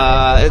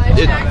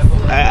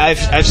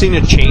I've seen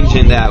a change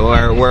in that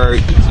where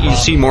you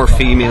see more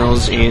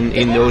females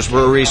in those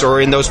breweries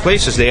or in those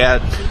places. They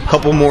had a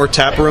couple more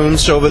tap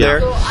rooms over there.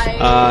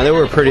 They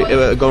were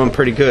going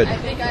pretty good.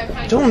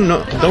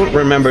 Don't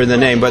remember the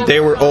name, but they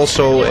were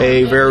also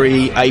a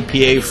very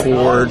IPA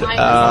forward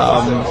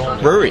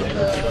brewery.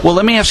 Well,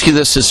 let me ask you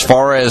this: as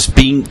far as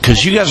being,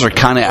 because you guys are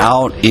kind of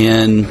out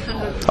in,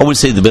 I wouldn't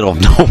say the middle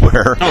of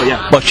nowhere,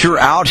 but you're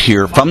out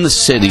here from the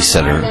city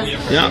center.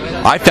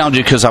 Yeah. I found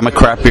you because I'm a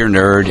craft beer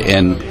nerd,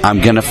 and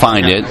I'm going to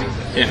find it.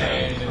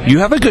 Yeah. You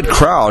have a good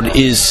crowd,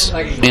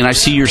 and I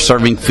see you're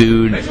serving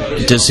food.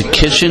 Does the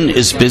kitchen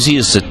as busy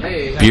as the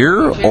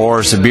beer,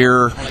 or is the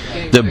beer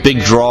the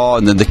big draw,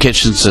 and then the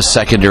kitchen's a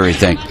secondary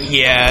thing?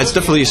 Yeah, it's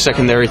definitely a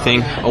secondary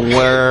thing,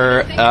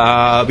 where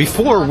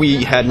before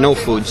we had no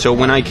food. So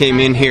when I came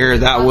in here,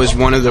 that was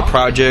one of the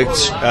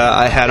projects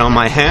I had on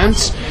my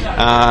hands.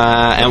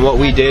 And what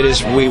we did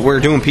is we're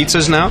doing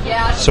pizzas now.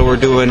 So we're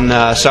doing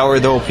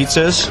sourdough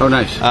pizzas. Oh,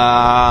 nice.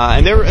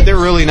 And they're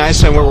really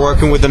nice, and we're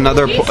working with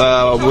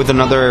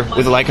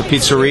with like a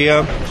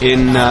pizzeria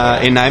in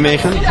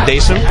Nijmegen,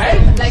 Desem.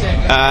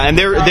 And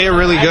they're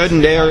really good,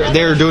 and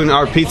they're doing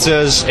our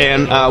pizzas,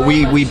 and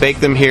we bake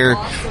them here,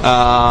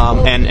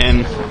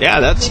 and yeah,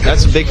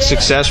 that's a big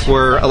success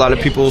where a lot of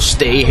people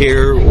stay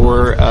here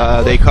or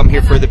they come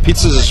here for the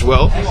pizzas as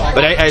well.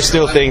 But I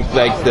still think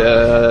like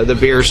the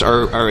beers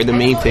are the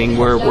main thing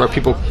where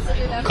people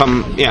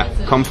come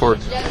for.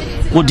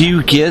 Well, do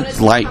you get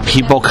like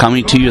people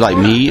coming to you like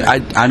me?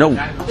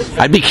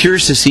 I'd be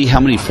curious to see how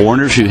many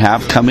foreigners you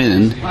have come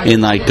in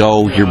and like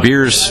go, your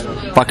beer's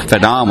fucking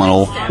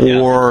phenomenal,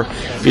 or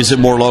is it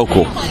more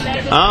local?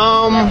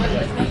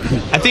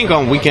 I think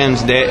on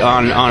weekends,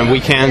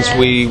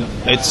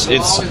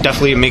 it's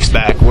definitely a mixed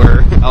bag where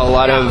a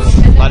lot of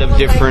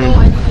different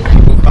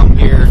people come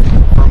here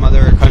from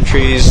other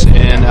countries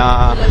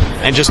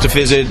and just to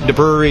visit the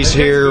breweries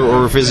here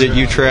or visit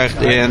Utrecht,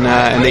 and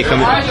they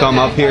come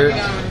up here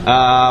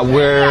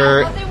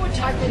where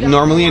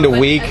normally in the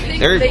week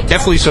there are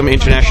definitely some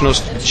international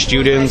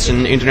students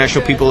and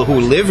international people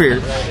who live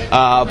here,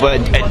 but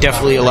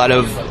definitely a lot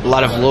of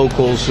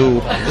locals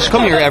who just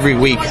come here every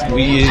week.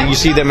 You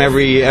see them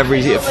every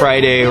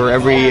Friday or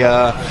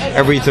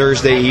every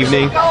Thursday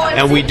evening,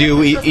 and we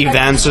do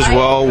events as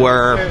well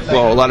where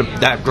a lot of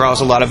that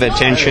draws a lot of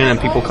attention and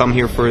people come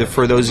here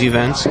for those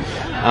events.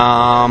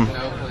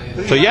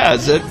 So yeah,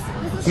 it's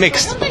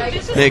mixed.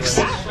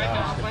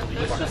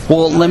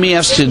 Well, let me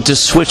ask you to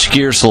switch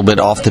gears a little bit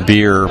off the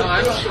beer.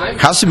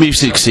 How's the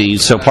music scene?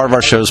 So part of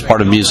our show is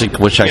part of music,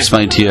 which I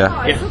explained to you.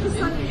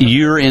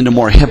 you're into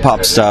more hip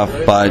hop stuff,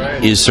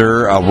 but is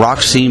there a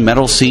rock scene,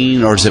 metal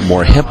scene, or is it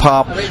more hip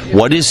hop?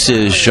 What is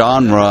the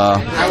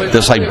genre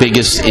that's like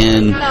biggest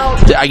in,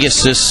 I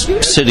guess, this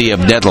city of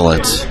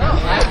Netherlands?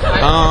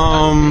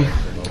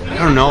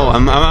 I don't know.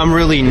 I'm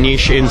really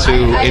niche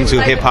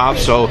into hip hop,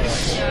 so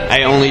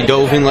I only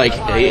dove in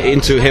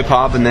into hip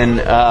hop, and then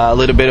a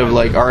little bit of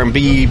like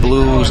R&B,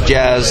 blues,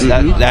 jazz,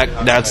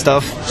 that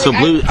stuff. So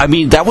blues, I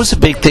mean, that was a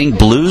big thing.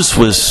 Blues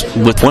was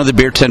with one of the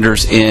beer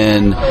tenders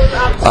in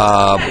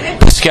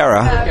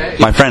Pescara,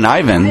 my friend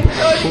Ivan.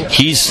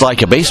 He's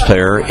like a bass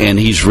player, and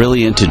he's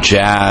really into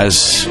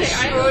jazz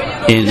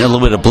and a little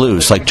bit of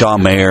blues, like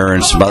John Mayer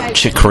and some other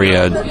Chick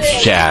Corea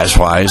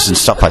jazz-wise and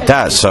stuff like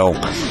that. So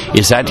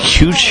is that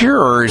huge here,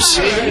 or is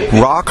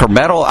rock or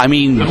metal? I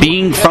mean,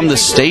 being from the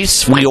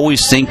States, we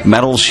always think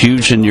metal's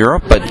huge in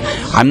Europe, but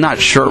I'm not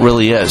sure it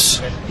really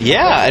is.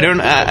 Yeah, I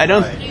don't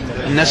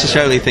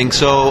necessarily think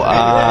so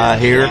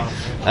here.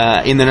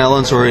 In the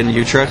Netherlands or in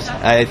Utrecht,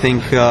 I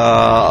think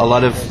a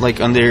lot of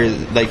under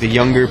the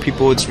younger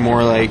people, it's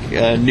more like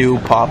new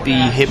poppy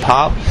hip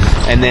hop,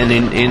 and then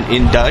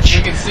in Dutch,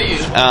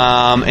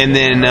 and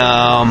then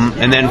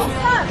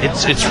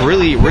it's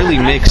really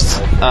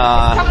mixed.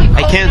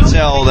 I can't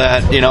tell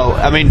that,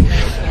 I mean,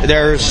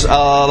 there's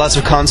lots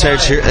of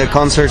concerts here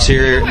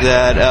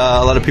that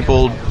a lot of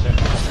people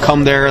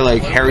come there,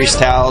 like Harry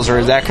Styles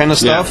or that kind of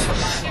stuff.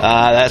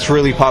 That's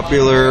really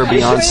popular.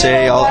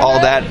 Beyonce, all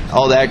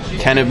that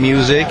kind of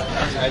music.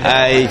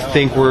 I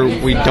think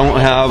we don't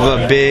have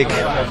a big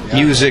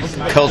music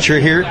culture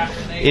here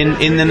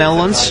in the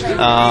Netherlands.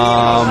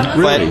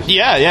 Really? But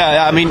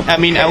yeah. I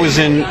mean, I was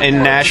in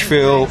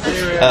Nashville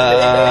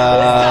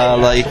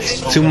like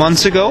 2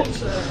 months ago,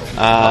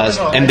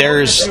 and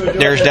there's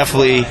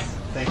definitely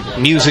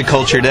music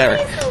culture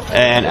there,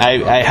 and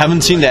I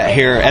haven't seen that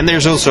here. And there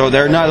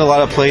are not a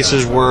lot of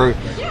places where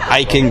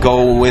I can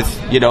go with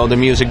the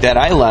music that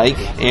I like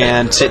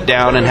and sit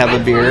down and have a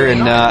beer,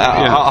 and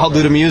I'll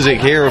do the music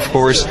here, of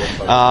course,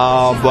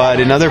 but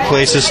in other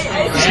places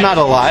it's not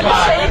a lot.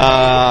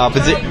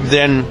 But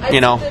then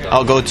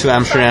I'll go to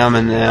Amsterdam,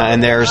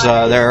 and there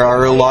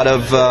are a lot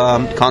of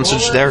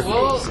concerts there.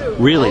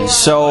 Really?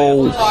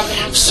 So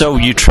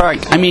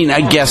Utrecht, I mean,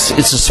 I guess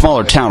it's a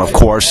smaller town, of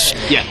course.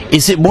 Yeah.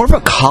 Is it more of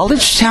a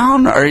college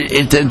town, or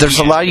there's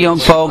a lot of young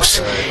folks?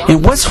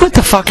 And what's with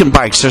the fucking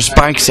bikes? There's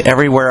bikes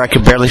everywhere. I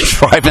could barely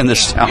drive in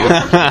this town.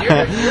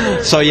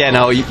 So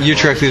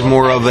Utrecht is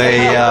more of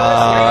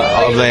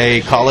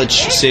a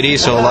college city.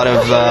 So a lot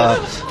of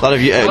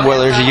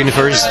there's a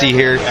university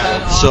here.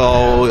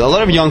 So a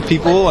lot of young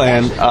people,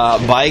 and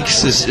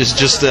bikes is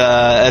just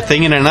a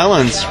thing in the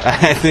Netherlands.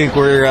 I think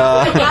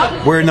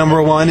we're number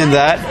one in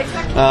that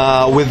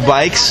with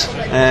bikes.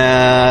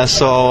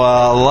 So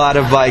a lot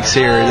of bikes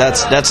here.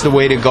 That's the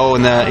way to go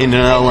in the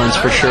Netherlands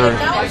for sure.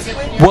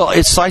 Well,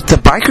 it's like the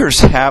bikers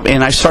have,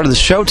 and I started the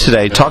show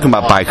today talking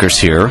about bikers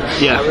here.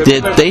 Yeah.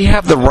 That they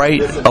have the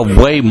right of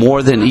way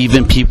more than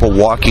even people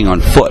walking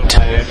on foot.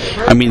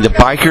 I mean, the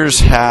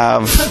bikers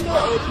have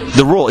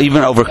the rule,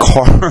 even over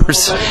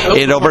cars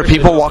and over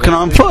people walking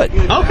on foot.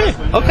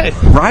 Okay.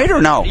 Right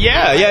or no?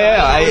 Yeah.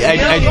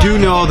 I do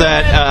know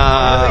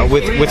that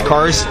with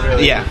cars,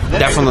 yeah,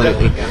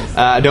 definitely.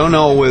 I don't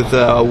know with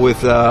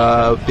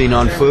being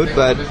on foot,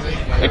 but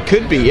it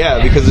could be, yeah,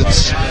 because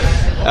it's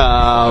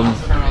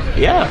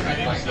yeah,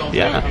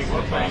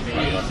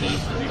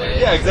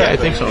 I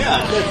think so.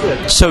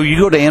 So you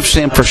go to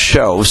Amsterdam for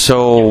show.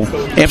 So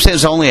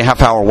Amsterdam's only a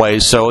half hour away,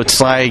 so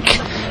it's like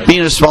being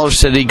in a smaller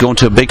city, going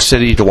to a big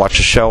city to watch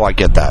a show. I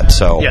get that.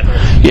 So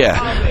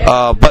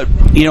yeah. But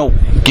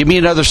give me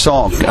another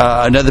song,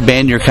 another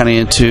band you're kind of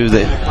into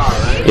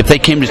that if they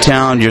came to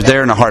town, you're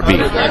there in a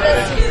heartbeat.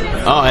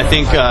 Oh, I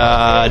think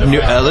a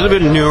little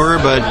bit newer,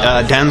 but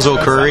Denzel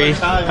Curry,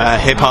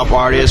 hip hop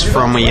artist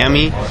from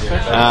Miami.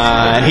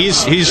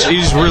 He's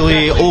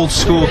really old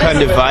school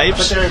kind of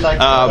vibes,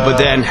 but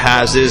then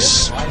has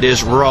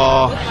this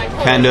raw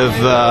kind of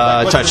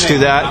touch to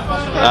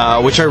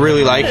that, which I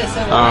really like.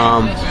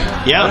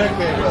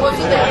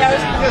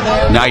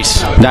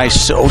 Nice.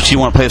 So, do you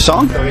want to play a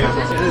song?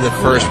 The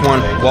first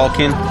one,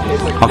 Walking.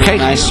 Okay,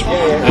 Nice.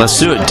 Let's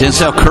do it.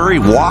 Denzel Curry,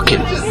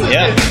 Walking.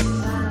 Yeah.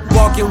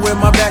 Walking with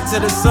my back to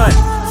the sun,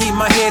 keep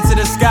my head to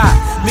the sky.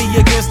 Me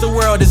against the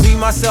world is me,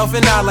 myself,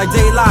 and I like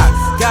daylight.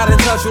 Got in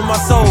touch with my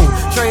soul,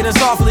 trading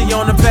softly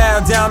on the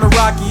path down the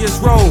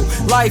rockiest road.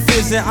 Life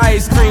isn't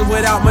ice cream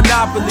without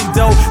monopoly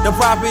dough. The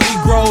property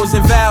grows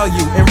in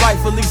value, and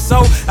rightfully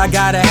so. I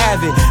gotta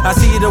have it. I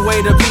see the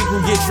way the people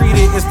get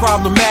treated is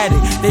problematic.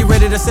 They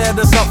ready to set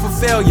us up for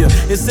failure.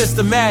 It's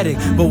systematic,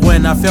 but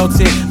when I felt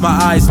it, my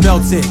eyes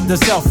melted. The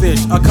selfish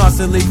are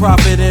constantly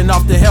profiting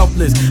off the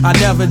helpless. I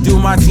never do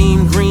my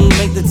team green,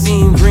 make the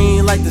team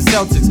green like the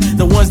Celtics.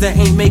 The ones that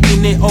ain't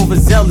making it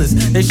overzealous,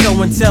 they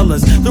show and tell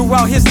us.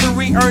 Throughout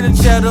history, earning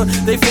cheddar,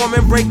 they form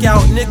and break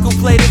out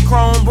nickel-plated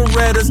chrome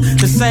Berettas.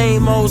 The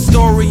same old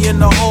story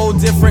in a whole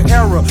different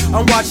era.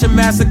 I'm watching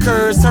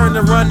massacres turn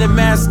to running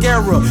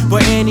mascara.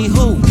 But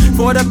anywho,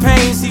 for the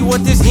pain, see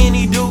what this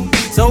Henny do.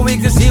 so we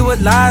can see what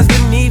lies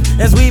beneath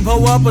as we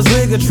pull up a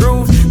swig of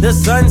truth. The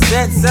sun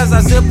sets as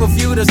I sip a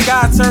few, the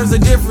sky turns a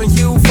different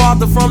hue,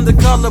 farther from the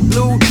color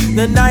blue.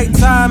 The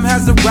nighttime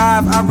has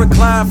arrived, I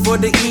recline for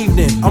the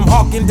evening. I'm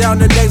hawking down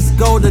the days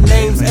ago, the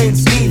names ain't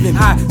Steven.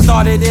 I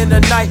started in a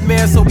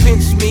nightmare, so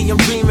pinch me, I'm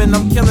dreaming.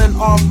 I'm killing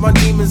off my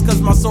demons,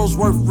 cause my soul's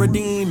worth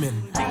redeeming.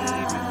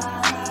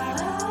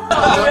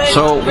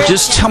 So,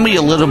 just tell me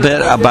a little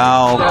bit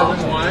about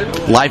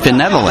life in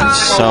Netherlands.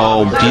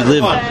 So, do you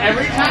live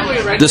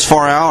this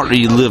far out, or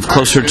you live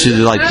closer to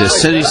like the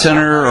city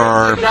center,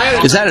 or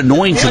is that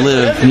annoying to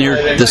live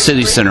near the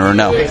city center, or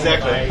no?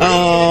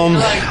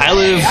 I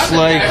live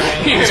like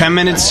 10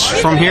 minutes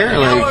from here,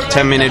 like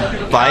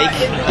 10-minute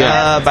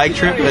bike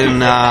trip,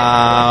 and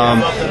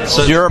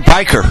So you're a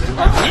biker.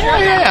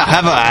 Yeah,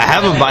 I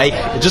have a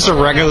bike, just a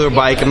regular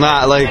bike. I'm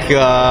not like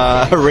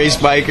a race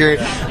biker.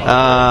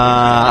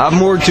 I'm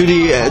more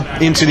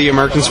into the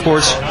American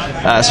sports,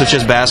 such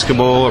as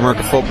basketball,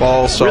 American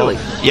football. So, really?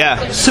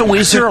 Yeah. So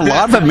is there a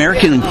lot of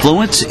American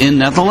influence in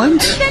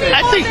Netherlands?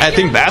 I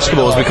think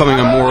basketball is becoming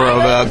a more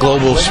of a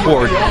global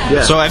sport.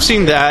 Yeah. So I've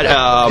seen that.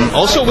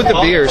 Also with the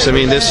beers. I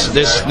mean,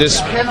 this.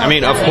 I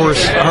mean, of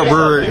course, our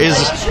brewer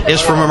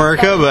is from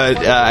America, but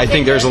I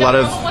think there's a lot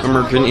of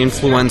American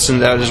influence in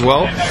that as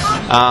well.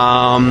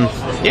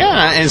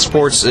 Yeah, and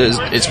sports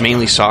it's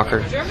mainly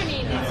soccer.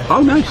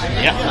 Oh, nice.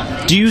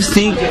 Yeah. Do you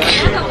think...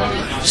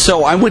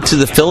 So I went to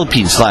the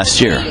Philippines last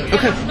year.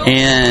 Okay.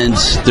 And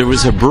there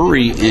was a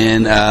brewery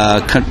in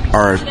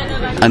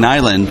an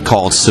island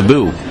called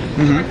Cebu.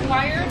 Mm-hmm.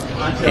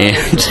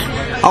 And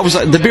I was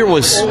like, the beer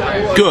was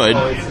good.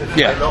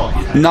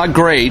 Yeah. Not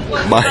great,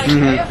 but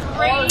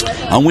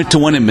I went to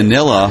one in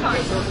Manila,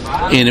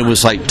 and it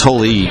was like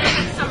totally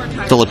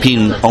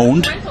Philippine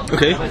owned.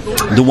 Okay.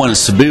 The one in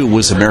Cebu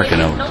was American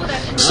owned.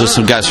 So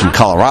some guys from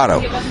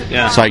Colorado.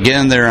 Yeah. So I get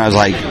in there and I was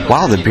like,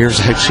 wow, the beer's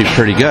actually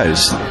pretty good.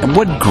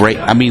 What great,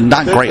 I mean,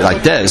 not great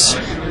like this,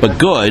 but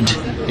good.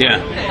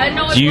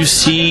 Yeah. Do you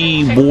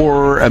see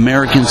more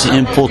Americans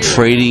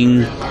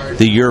infiltrating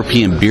the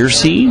European beer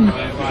scene?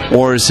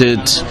 Or is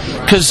it,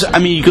 because, I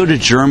mean, you go to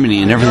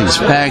Germany and everything's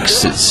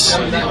Beck's, it's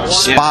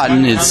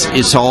Spaten,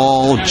 it's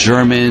all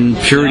German,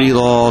 purity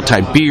law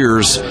type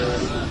beers.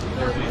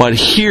 But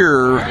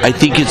here, I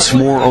think it's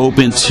more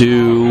open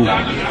to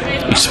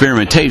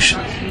experimentation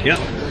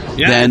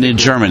than in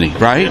Germany,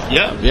 right?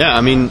 Yeah.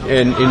 I mean,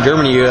 in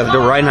Germany, you have the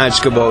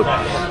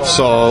Reinheitsgebot,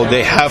 so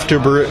they have to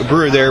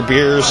brew their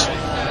beers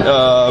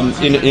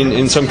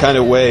in some kind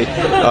of way,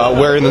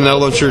 where in the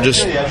Netherlands you're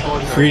just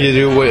free to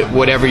do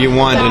whatever you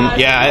want. And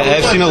yeah,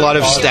 I've seen a lot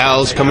of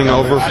styles coming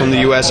over from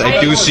the US.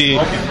 I do see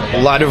a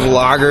lot of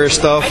lager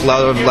stuff, a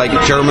lot of like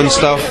German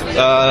stuff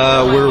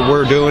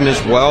we're doing as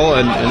well,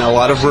 and a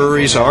lot of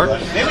breweries are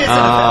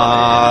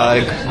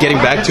getting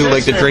back to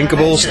like the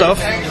drinkable stuff.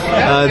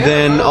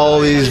 Then all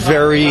these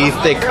very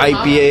thick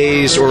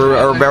IPAs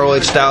or barrel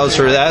aged styles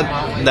or that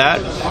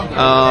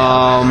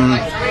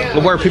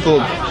where people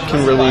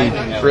can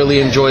really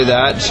enjoy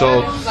that.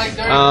 So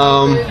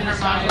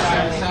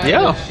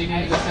yeah.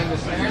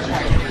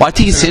 Well, I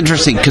think it's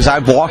interesting because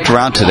I've walked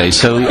around today,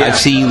 so I've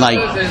seen like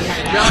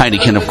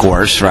Heineken, of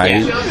course,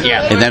 right?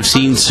 Yeah. And I've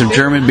seen some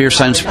German beer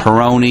signs,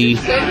 Peroni,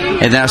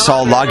 and then I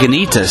saw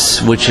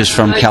Lagunitas, which is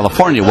from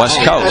California, West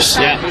Coast.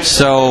 Yeah.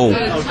 So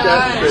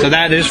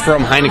that is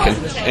from Heineken.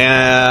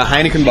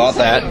 Heineken bought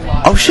that.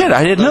 Oh shit!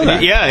 I didn't know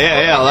that.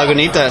 Yeah.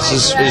 Lagunitas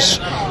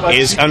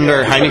is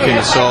under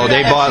Heineken, so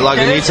they bought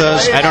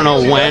Lagunitas. I don't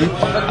know when,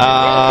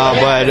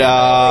 but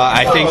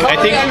I think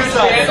like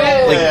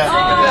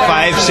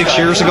 5-6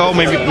 years ago,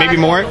 maybe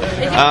more.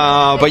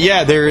 But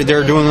yeah,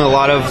 they're doing a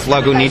lot of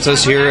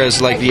Lagunitas here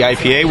as like the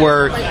IPA,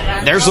 where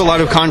there's a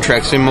lot of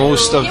contracts in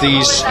most of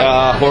these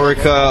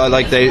Horeca,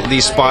 like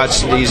these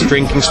spots, these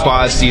drinking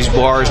spots, these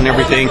bars and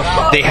everything.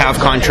 They have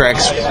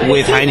contracts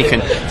with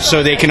Heineken,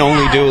 so they can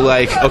only do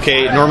like,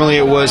 okay, normally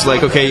it was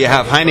like, okay, you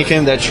have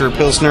Heineken, that's your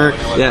Pilsner,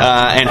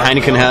 and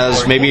Heineken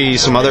has maybe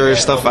some other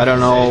stuff, I don't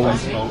know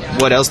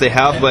what else they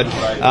have, but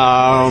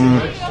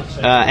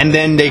and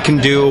then they can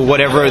do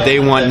whatever they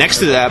want next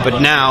to that,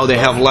 but now they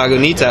have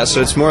Lagunitas,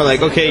 so it's more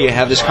like, okay, you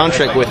have this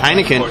contract with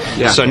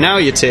Heineken, so now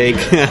you take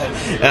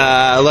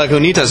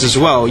Lagunitas as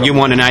well. You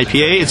want an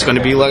IPA, it's going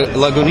to be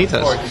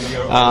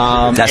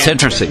Lagunitas. That's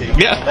interesting.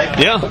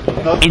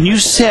 Yeah. And you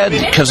said,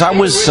 because I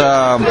was,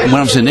 when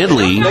I was in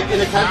Italy,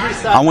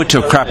 I went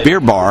to a craft beer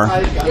bar,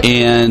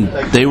 and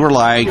they were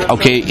like,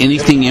 okay,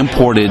 anything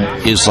imported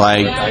is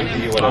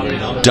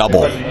like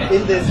double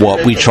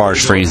what we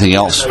charge for anything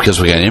else because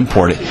we got to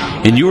import it.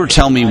 And you were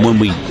telling me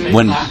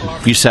when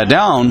you sat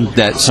down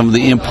that some of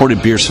the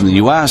imported beers from the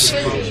U.S.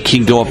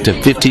 can go up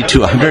to 50 to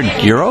 100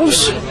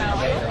 euros?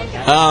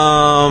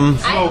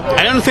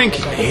 I don't think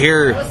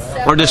here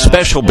Or the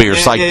special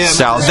beers like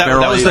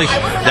Salisbury.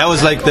 That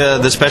was like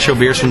the special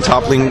beers from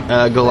Toppling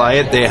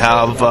Goliath. They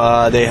have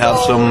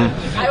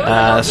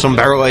some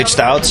barrel aged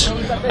stouts,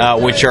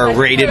 which are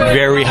rated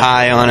very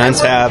high on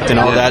Untapped and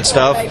all that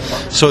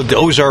stuff. So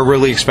those are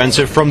really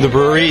expensive from the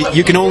brewery.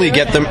 You can only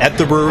get them at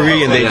the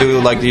brewery, and they do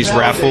like these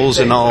raffles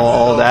and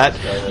all that.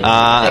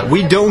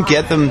 We don't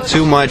get them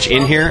too much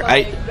in here.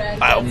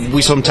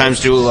 We sometimes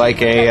do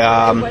like a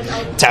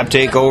tap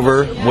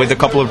takeover with a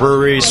couple of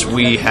breweries.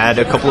 We had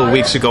a couple of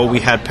weeks ago. We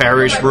had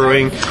Parish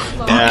Brewing.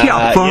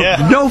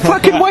 No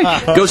fucking way.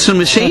 Ghost in the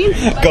Machine?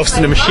 Ghost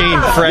in the Machine.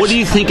 Fresh, what do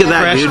you think of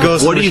that, dude?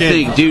 What do you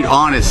think, dude?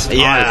 Honest.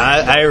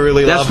 I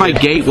really love it. That's my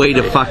gateway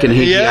to fucking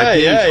Hickey. Yeah.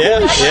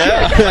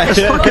 That's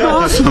fucking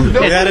awesome.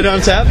 We had it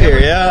on tap here,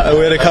 yeah.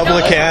 We had a couple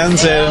of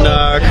cans and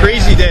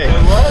crazy day.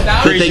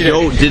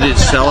 Did it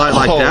sell out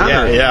like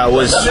that? Yeah,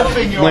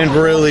 it went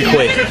really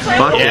quick.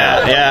 Fuck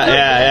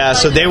yeah.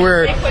 So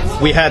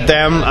we had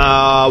them.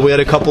 We had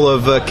a couple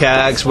of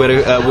kegs. We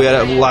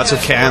had lots of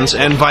cans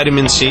and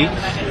vitamin C.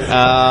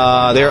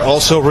 They're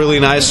also really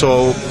nice.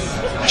 So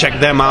check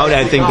them out.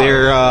 I think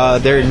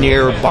they're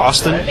near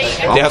Boston.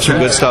 They have some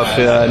good stuff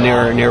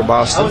near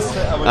Boston.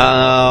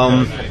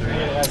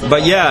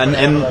 But yeah,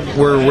 and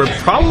we're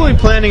probably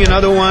planning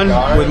another one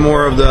with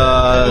more of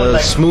the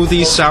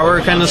smoothie sour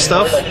kind of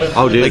stuff.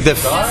 Oh, dude, like the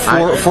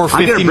 450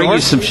 I'm gonna bring North.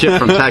 you some shit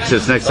from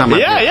Texas next time.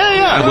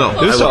 Yeah. I will.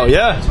 Do so.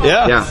 Yeah.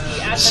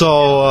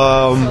 So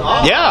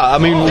I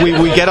mean,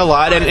 we get a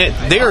lot,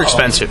 and they're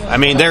expensive. I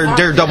mean,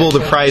 they're double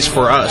the price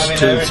for us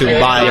to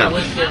buy.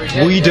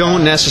 Yeah. We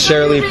don't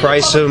necessarily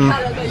price them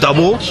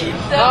double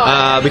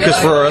because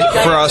for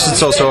us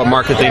it's also a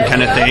marketing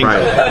kind of thing,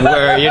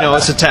 where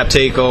it's a tap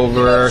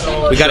takeover.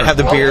 We got to have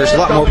the beers. A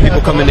lot more people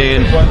coming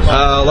in.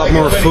 A lot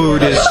more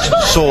food is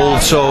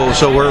sold. So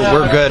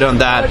we're good on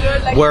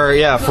that.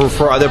 Where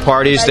for other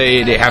parties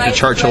they have to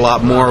charge a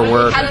lot more.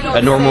 Where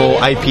a normal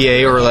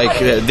IPA or like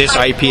this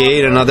IPA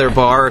at another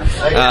bar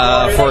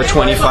for a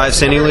 25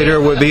 centiliter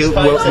would be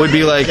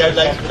like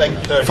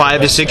 €5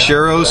 to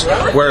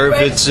 €6. Where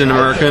if it's an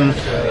American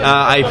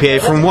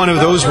IPA from one of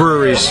those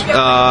breweries,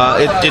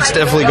 it's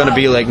definitely going to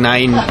be like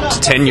 €9 to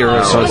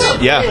 €10. So it's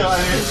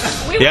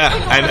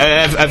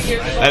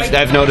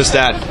I've noticed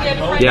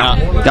that. Yeah,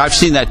 I've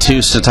seen that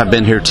too since I've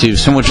been here too.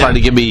 Someone tried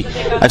to give me.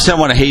 I said I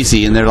want a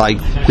hazy, and they're like,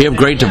 "We have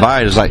Great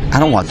Divide." I was like, "I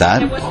don't want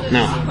that.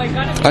 No,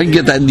 I can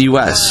get that in the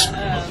U.S."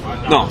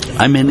 No,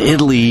 I'm in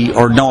Italy,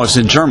 or no, it's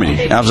in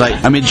Germany. I was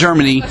like, I'm in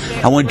Germany.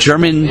 I want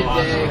German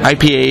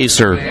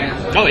IPAs or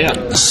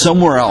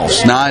somewhere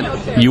else, not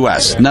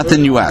U.S.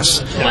 Nothing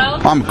U.S.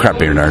 I'm a crap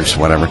beer nerd,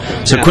 whatever.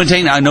 So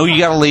Quintain, I know you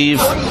got to leave.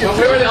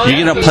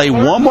 You're gonna play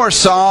one more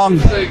song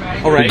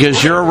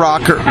because you're a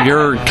rocker.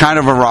 You're kind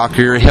of a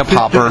rocker. You're a hip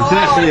hopper.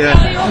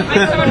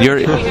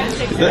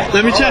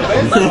 Let me check.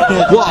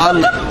 Well,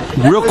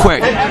 real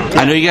quick,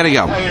 I know you got to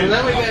go.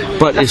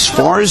 But as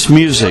far as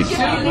music,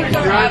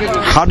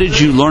 how did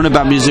you learn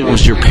about music?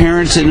 Was your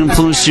parents that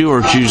influenced you,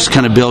 or did you just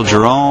kind of build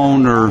your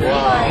own? Or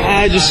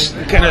I just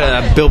kind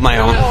of built my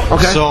own.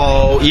 Okay.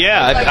 So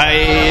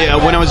I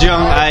when I was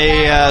young,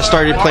 I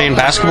started playing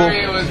basketball,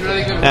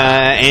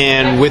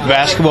 and with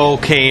basketball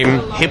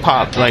came hip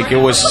hop. Like it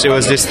was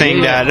this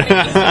thing that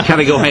kind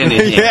of go hand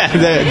in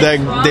hand.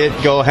 that did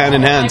go hand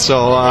in hand.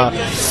 So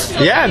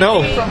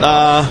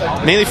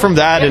mainly from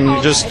that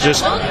and just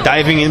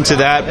diving into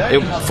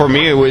that. For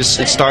me,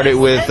 it started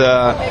with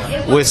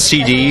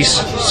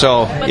CDs.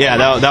 So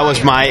that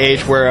was my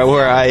age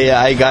where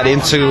I got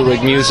into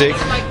like music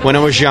when I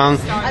was young.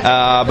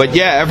 But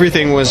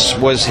everything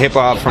was hip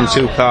hop, from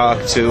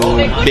Tupac to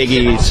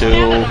Biggie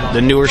to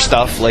the newer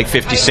stuff like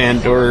 50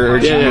 Cent or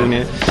G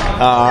Unit.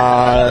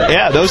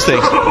 Those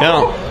things.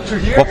 Yeah.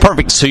 Well,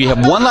 perfect. So you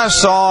have one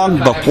last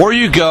song before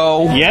you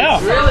go. Yeah.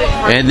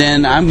 And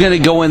then I'm going to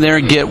go in there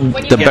and get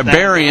the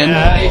Barbarian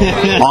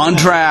on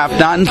draft,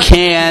 not in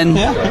can,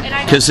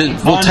 because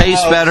it will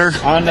taste better.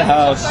 On the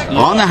house.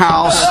 On the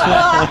house.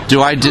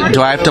 Do I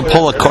have to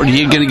pull a card? Are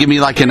you going to give me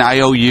like an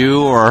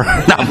IOU or?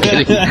 No, I'm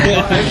kidding.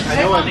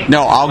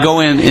 No, I'll go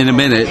in a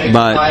minute.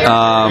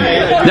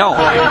 But no,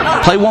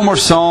 play one more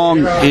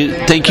song.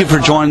 Thank you for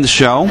joining the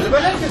show.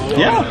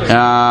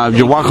 Yeah.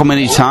 You're welcome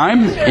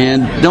anytime.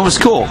 And no, it's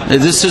cool.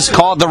 This is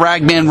called the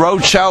Ragman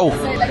Road Show.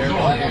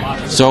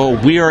 So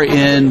we are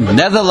in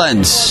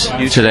Netherlands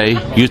today,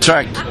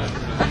 Utrecht.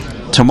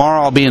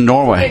 Tomorrow I'll be in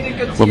Norway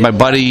with my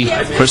buddy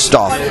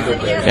Christoph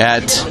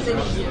at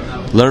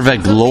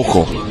Lervig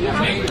Local.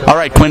 All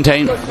right,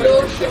 Quintain.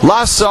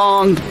 Last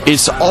song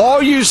is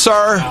All You,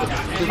 Sir.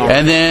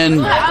 And then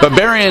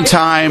Barbarian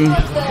Time.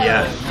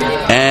 Yeah.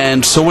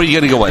 And so what are you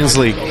going to go with?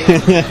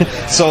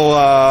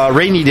 So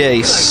Rainy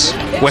Days,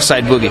 West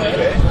Side Boogie.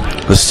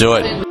 Let's do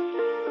it.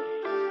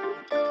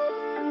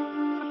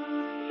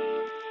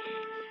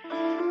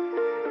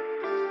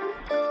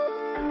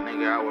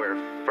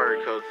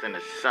 In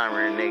the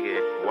summer,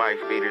 nigga, wife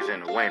beaters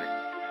in the winter.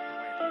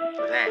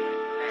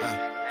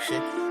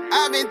 Shit.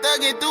 I've been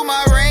thugging through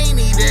my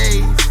rainy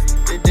days,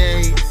 the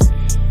days.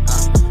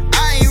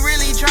 I ain't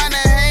really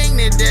tryna hang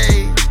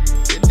today.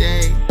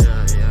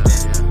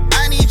 I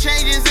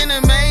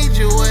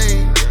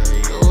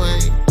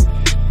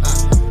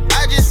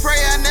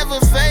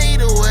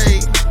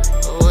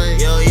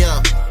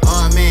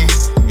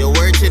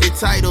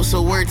title,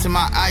 so word to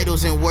my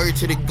idols and word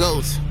to the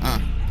goats.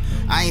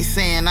 I ain't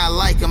saying I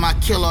like them, I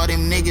kill all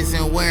them niggas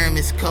and wear them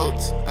as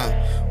coats.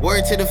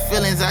 Word to the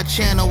feelings I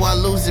channel while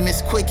lose them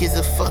as quick as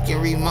a fucking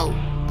remote.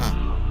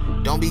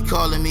 Don't be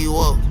calling me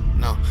woke.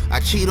 No, I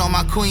cheat on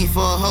my queen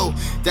for a hoe.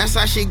 That's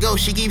how she go,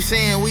 she keeps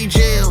saying we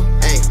jail.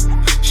 Hey,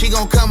 she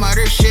gon' come out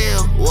her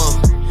shell. Whoa,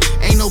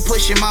 ain't no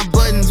pushing my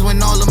buttons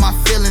when all of my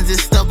feelings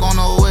is stuck on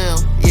a well.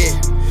 Yeah,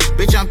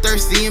 bitch, I'm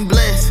thirsty and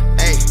blessed.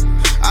 Hey,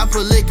 I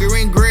put liquor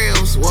in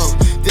grills. Whoa,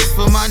 this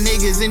for my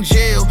niggas in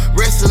jail,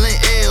 wrestling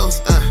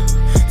L's.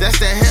 That's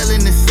the hell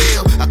in the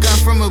cell. I come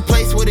from a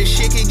place where the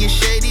shit could get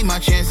shady. My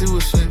chances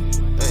was slim.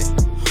 Hey,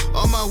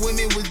 all my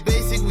women was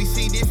basic. We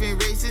see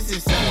different races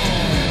and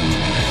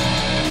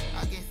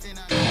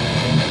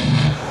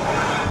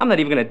I'm not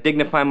even gonna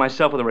dignify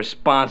myself with a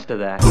response to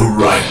that. The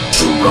right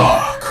to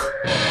rock.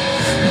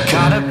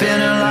 Caught up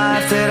in a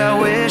life that I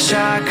wish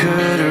I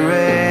could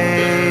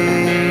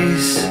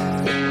erase.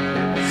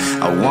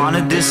 I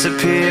wanna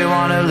disappear,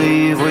 wanna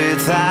leave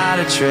without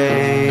a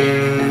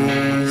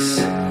trace.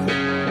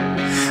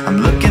 I'm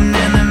looking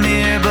in the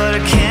mirror, but I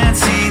can't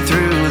see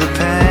through the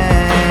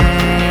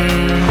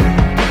pain.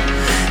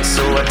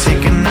 So I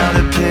take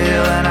another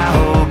pill and I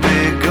hope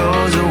it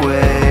goes away.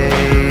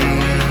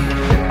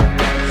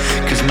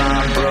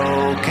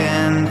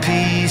 Broken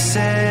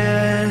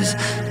pieces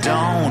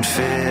don't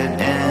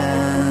fit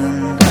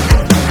in.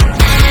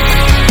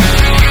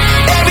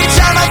 Every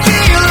time I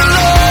feel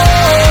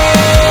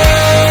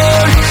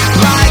alone,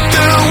 like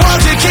the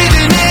walls are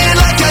caving in,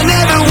 like I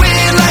never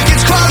win, like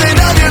it's crawling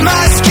under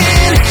my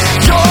skin.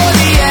 You're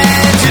the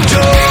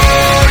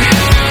antidote,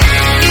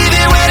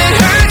 even when it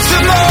hurts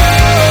the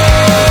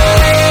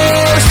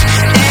most.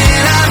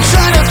 And I'm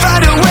trying to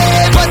find a way,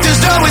 but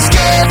there's no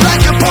escape,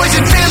 like a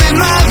poison filling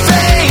my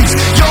veins.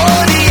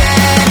 You're the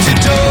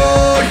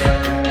antidote.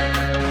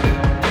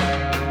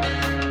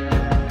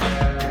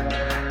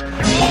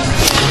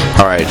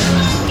 All right,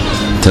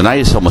 tonight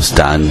is almost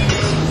done.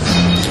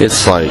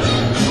 It's like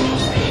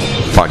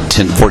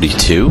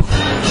 10:42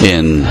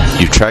 in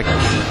Utrecht,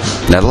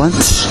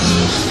 Netherlands.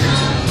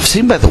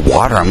 Sitting by the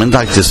water. I'm in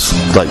like this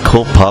like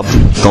cool pub,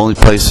 the only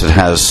place that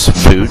has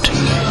food.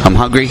 I'm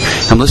hungry.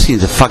 I'm listening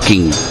to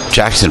fucking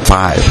Jackson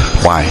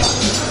 5. Why?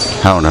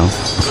 I don't know.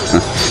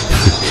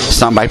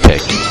 It's not my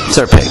pick. It's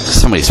their pick.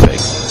 Somebody's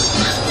pick.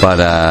 But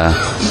I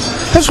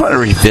just want to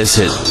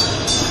revisit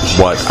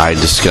what I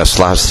discussed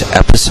last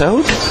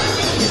episode.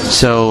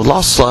 So,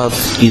 lost love,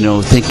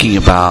 thinking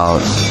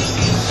about,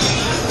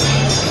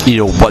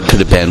 what could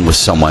have been with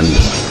someone.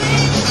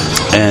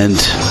 And,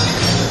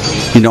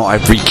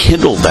 I've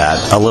rekindled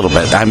that a little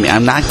bit.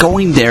 I'm not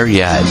going there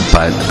yet,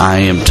 but I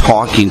am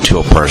talking to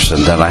a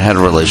person that I had a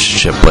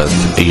relationship with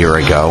a year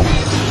ago.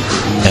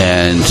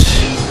 And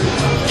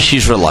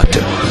she's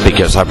reluctant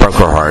because I broke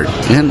her heart.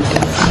 And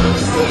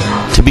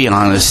to be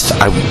honest,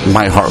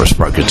 my heart was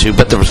broken too,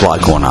 but there was a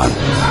lot going on.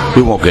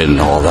 We won't get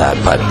into all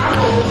that, but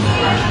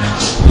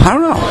I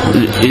don't know.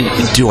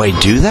 Do I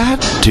do that?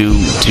 Do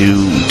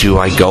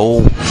I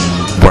go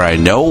where I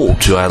know?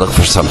 Do I look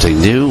for something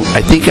new?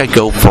 I think I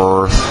go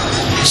for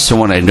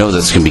someone I know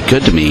that's going to be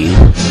good to me,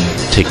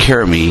 take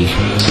care of me,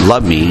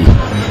 love me,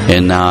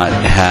 and not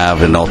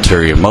have an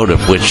ulterior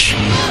motive, which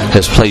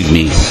has plagued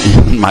me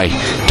in my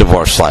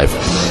divorce life.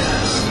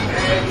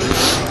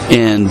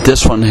 And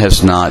this one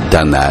has not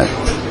done that.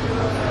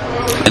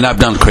 And I've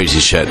done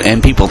crazy shit.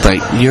 And people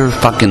think, you're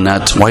fucking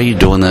nuts. Why are you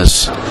doing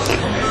this?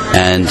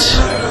 And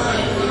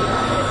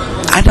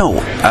I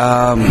know.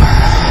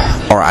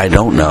 Or I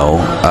don't know.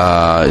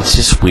 It's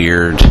just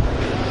weird.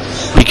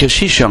 Because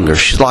she's younger.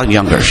 She's a lot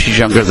younger. She's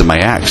younger than my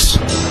ex,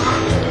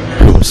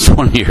 who was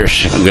 20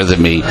 years younger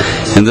than me.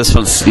 And this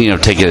one's,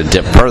 taking a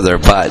dip further.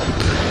 But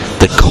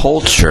the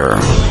culture,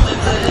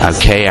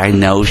 okay, I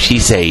know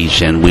she's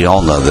Asian. We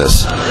all know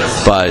this.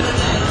 But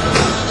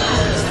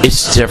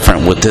it's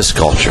different with this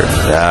culture.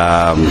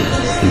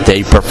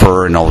 They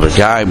prefer an older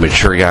guy,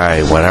 mature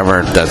guy,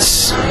 whatever.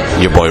 That's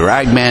your boy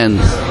Ragman.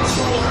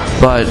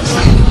 But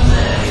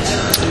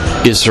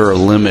is there a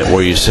limit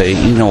where you say,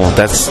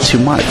 that's too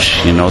much?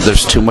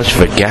 There's too much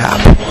of a gap.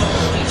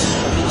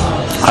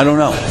 I don't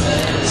know.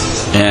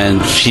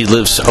 And she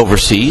lives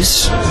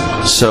overseas.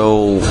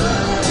 So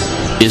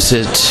is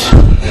it,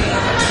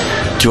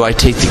 do I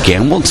take the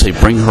gamble and say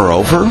bring her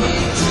over?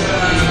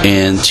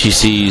 And she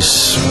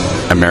sees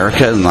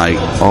America and like,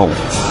 oh,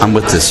 I'm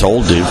with this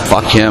old dude,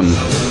 fuck him.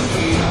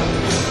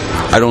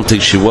 I don't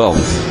think she will.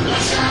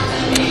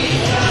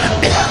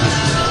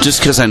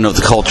 Just because I know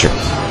the culture.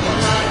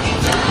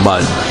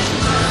 But,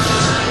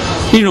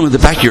 in the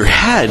back of your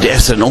head,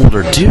 as an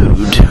older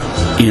dude,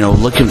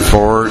 looking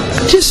for,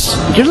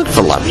 you're looking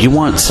for love. You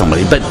want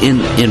somebody. But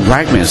in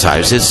Ragman's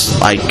eyes, it's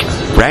like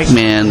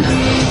Ragman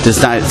does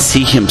not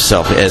see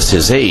himself as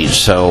his age.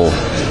 So,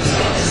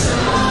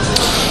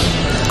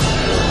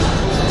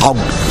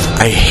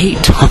 I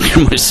hate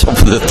talking to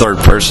myself in the third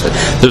person.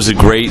 There's a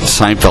great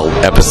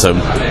Seinfeld episode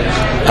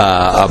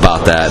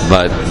about that.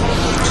 But,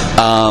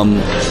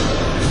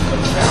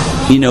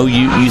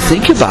 you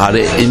think about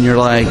it and you're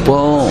like,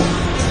 well,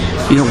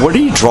 where do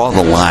you draw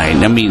the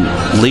line? I mean,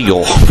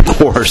 legal, of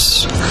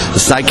course.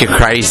 Let's not get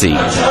crazy.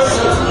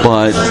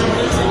 But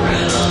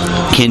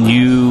can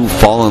you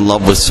fall in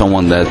love with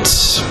someone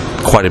that's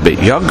quite a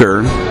bit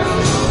younger,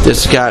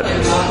 that's got,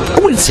 I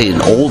wouldn't say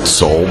an old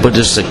soul, but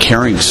just a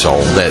caring soul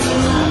that,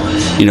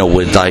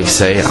 would like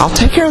say, I'll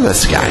take care of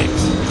this guy.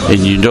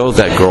 And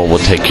that girl will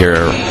take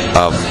care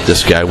of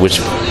this guy, which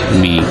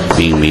me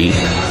being me.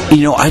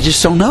 I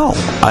just don't know.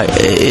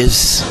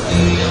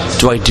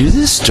 Do I do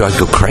this? Do I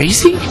go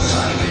crazy?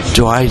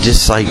 Do I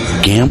just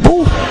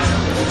gamble?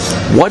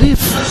 What if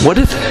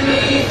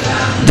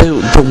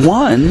the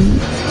one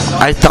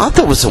I thought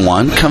that was the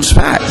one comes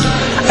back?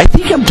 I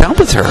think I'm done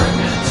with her.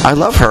 I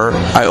love her.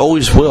 I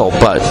always will,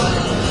 but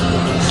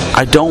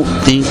I don't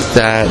think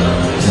that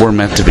we're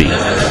meant to be.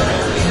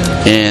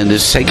 And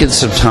it's taken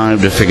some time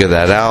to figure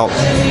that out.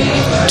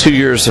 2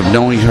 years of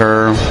knowing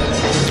her,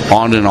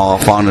 on and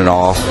off,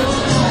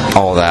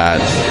 all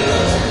that.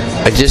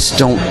 I just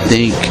don't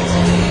think,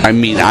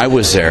 I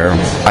was there.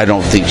 I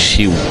don't think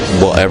she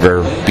will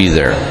ever be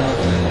there.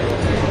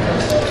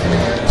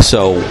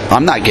 So,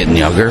 I'm not getting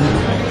younger.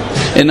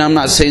 And I'm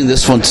not saying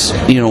this one's,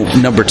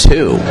 number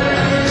 2.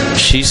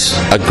 She's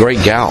a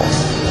great gal.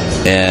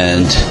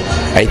 And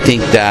I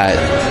think that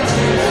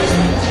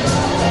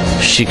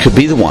she could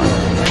be the one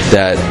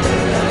that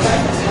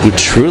would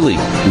truly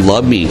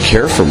love me and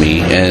care for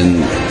me,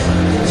 and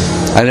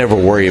I never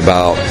worry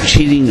about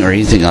cheating or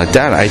anything like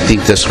that. I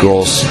think this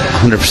girl's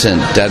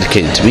 100%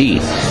 dedicated to me,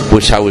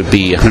 which I would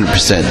be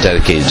 100%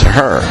 dedicated to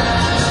her.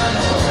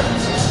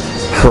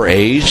 Her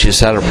age, is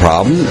that a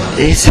problem?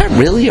 Is that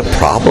really a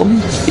problem?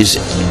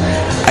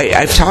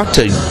 I've talked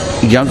to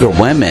younger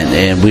women,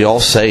 and we all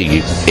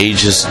say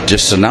age is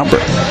just a number.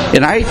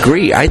 And I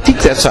agree. I think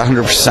that's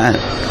 100%.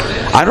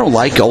 I don't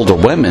like older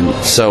women,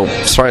 so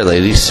sorry,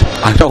 ladies.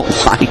 I don't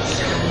like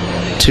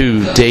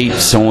to date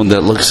someone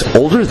that looks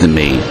older than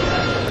me,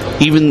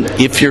 even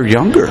if you're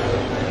younger,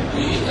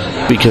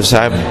 because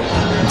I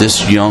have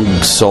this young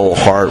soul,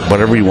 heart,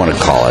 whatever you want to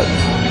call it.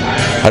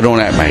 I don't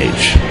act my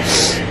age,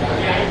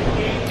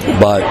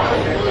 but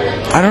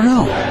I don't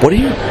know. What do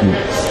you?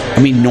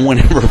 No one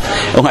ever.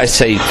 When I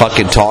say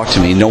fucking talk to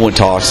me, no one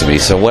talks to me.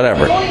 So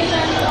whatever.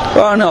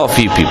 Well, I know a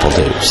few people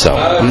do, so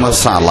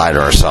let's not lie to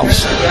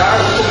ourselves.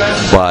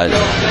 But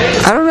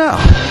I don't know.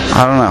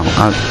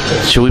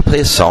 Should we play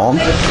a song?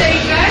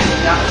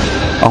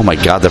 Oh my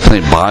God, they're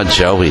playing Bon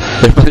Jovi.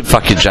 They're playing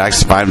fucking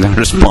Jackson 5, and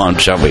there's Bon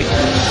Jovi.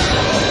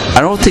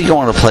 I don't think I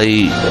want to play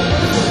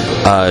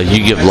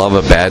You Give Love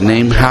a Bad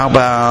Name. How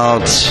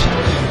about,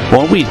 why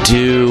don't we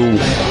do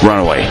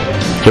Runaway?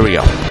 Here we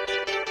go.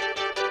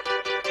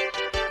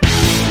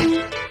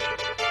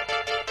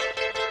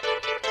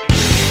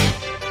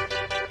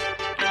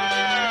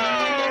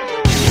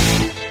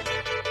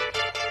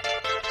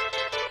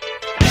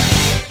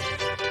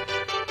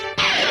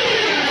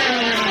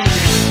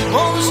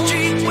 On the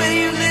street where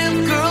you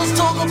live, girls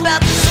talk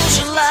about the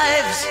social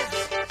lives.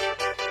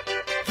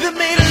 They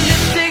made a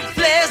lipstick,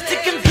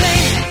 plastic, and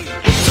plain.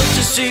 Such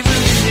a savor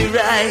in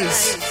their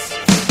eyes.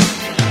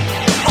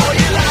 All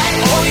your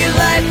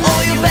life,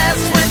 all your best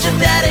friends, your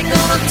daddy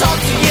gonna talk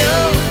to you.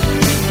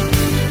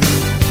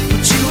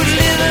 But you were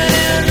living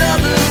in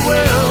another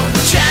world,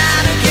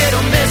 trying to get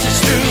a message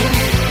through.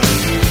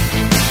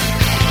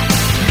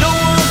 No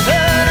one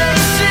heard a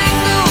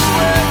single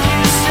word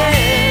you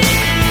said.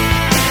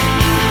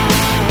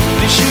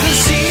 They should have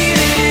seen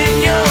it in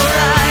your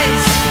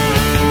eyes.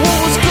 What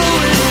was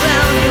going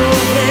around your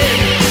head?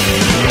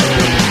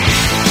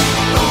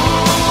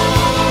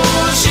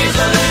 Oh, she's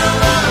a little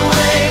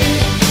runaway.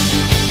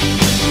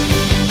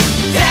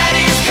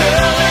 Daddy's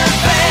girl and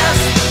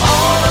fast.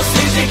 All those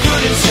things they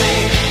couldn't say.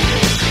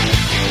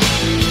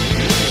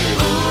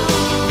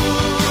 Ooh,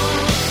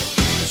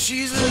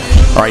 she's a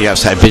little. All right,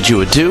 yes, I bid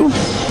you adieu.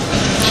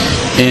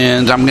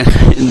 And I'm going to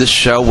end this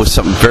show with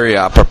something very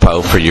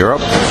apropos for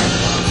Europe.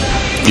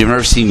 If you've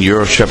never seen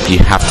Eurotrip, you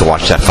have to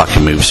watch that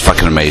fucking movie. It's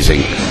fucking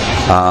amazing.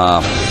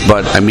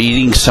 But I'm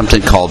eating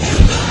something called,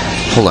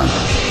 hold on,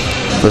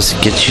 let's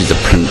get you the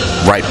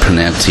right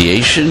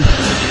pronunciation.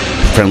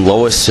 Friend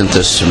Lois sent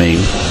this to me.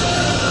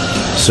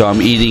 So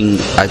I'm eating,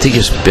 I think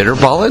it's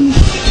bitterballen.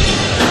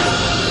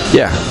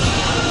 Yeah,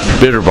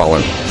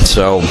 bitterballen.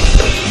 So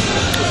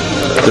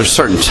there's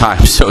certain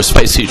times, so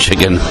spicy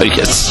chicken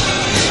nuggets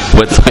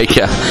with like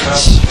a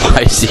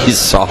spicy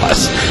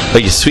sauce,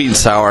 like a sweet and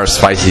sour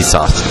spicy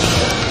sauce.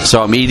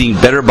 So I'm eating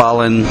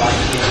bitterballen,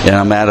 and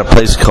I'm at a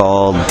place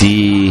called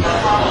Die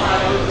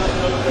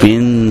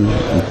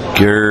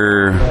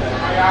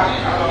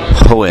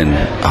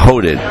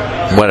Hoden,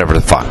 whatever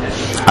the fuck.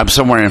 I'm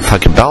somewhere in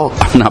fucking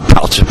I'm not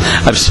Belgium.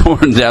 I'm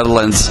somewhere in the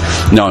Netherlands.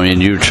 No, I'm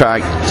in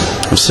Utrecht.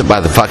 I'm sitting by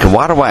the fucking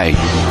waterway.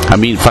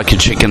 I'm eating fucking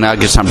chicken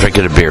nuggets. I'm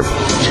drinking a beer.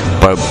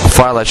 But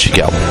before I let you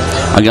go,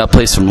 I'm going to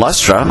play some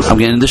Lustra. I'm going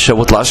to end the show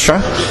with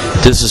Lustra.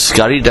 This is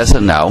Scotty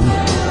Doesn't Know.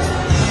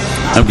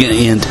 I'm going to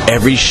end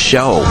every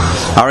show.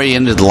 I already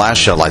ended the last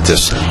show like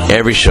this.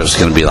 Every show is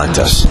going to be like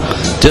this.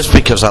 Just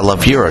because I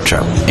love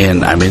Eurotrip.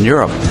 And I'm in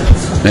Europe.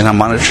 And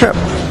I'm on a trip.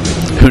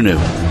 Who knew?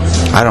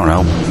 I don't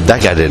know.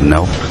 That guy didn't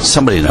know.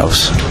 Somebody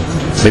knows.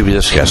 Maybe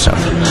this guy's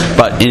knows.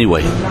 But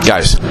anyway,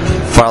 guys,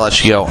 before I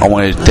let you go, I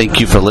want to thank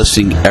you for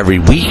listening every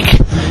week.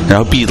 And I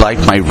hope you like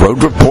my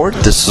road report.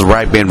 This is the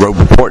Ragman Road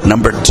Report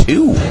number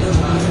 2.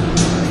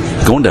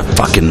 Going to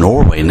fucking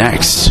Norway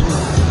next.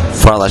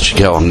 Before I let you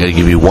go, I'm going to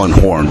give you one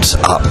horns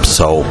up.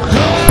 So,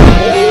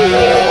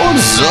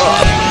 horns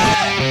up.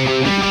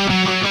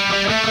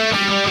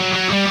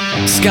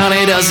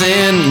 Scotty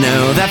doesn't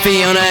know that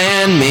Fiona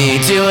and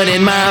me do it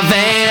in my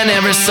van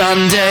every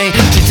Sunday.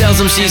 She tells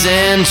him she's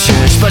in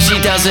church, but she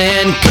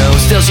doesn't go.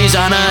 Still she's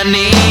on her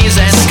knees,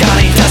 and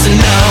Scotty doesn't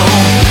know.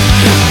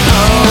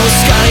 Oh,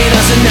 Scotty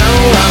doesn't know.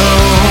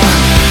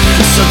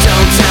 So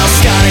don't tell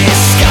Scotty.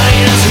 Scotty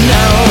doesn't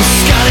know.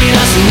 Scotty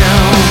doesn't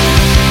know.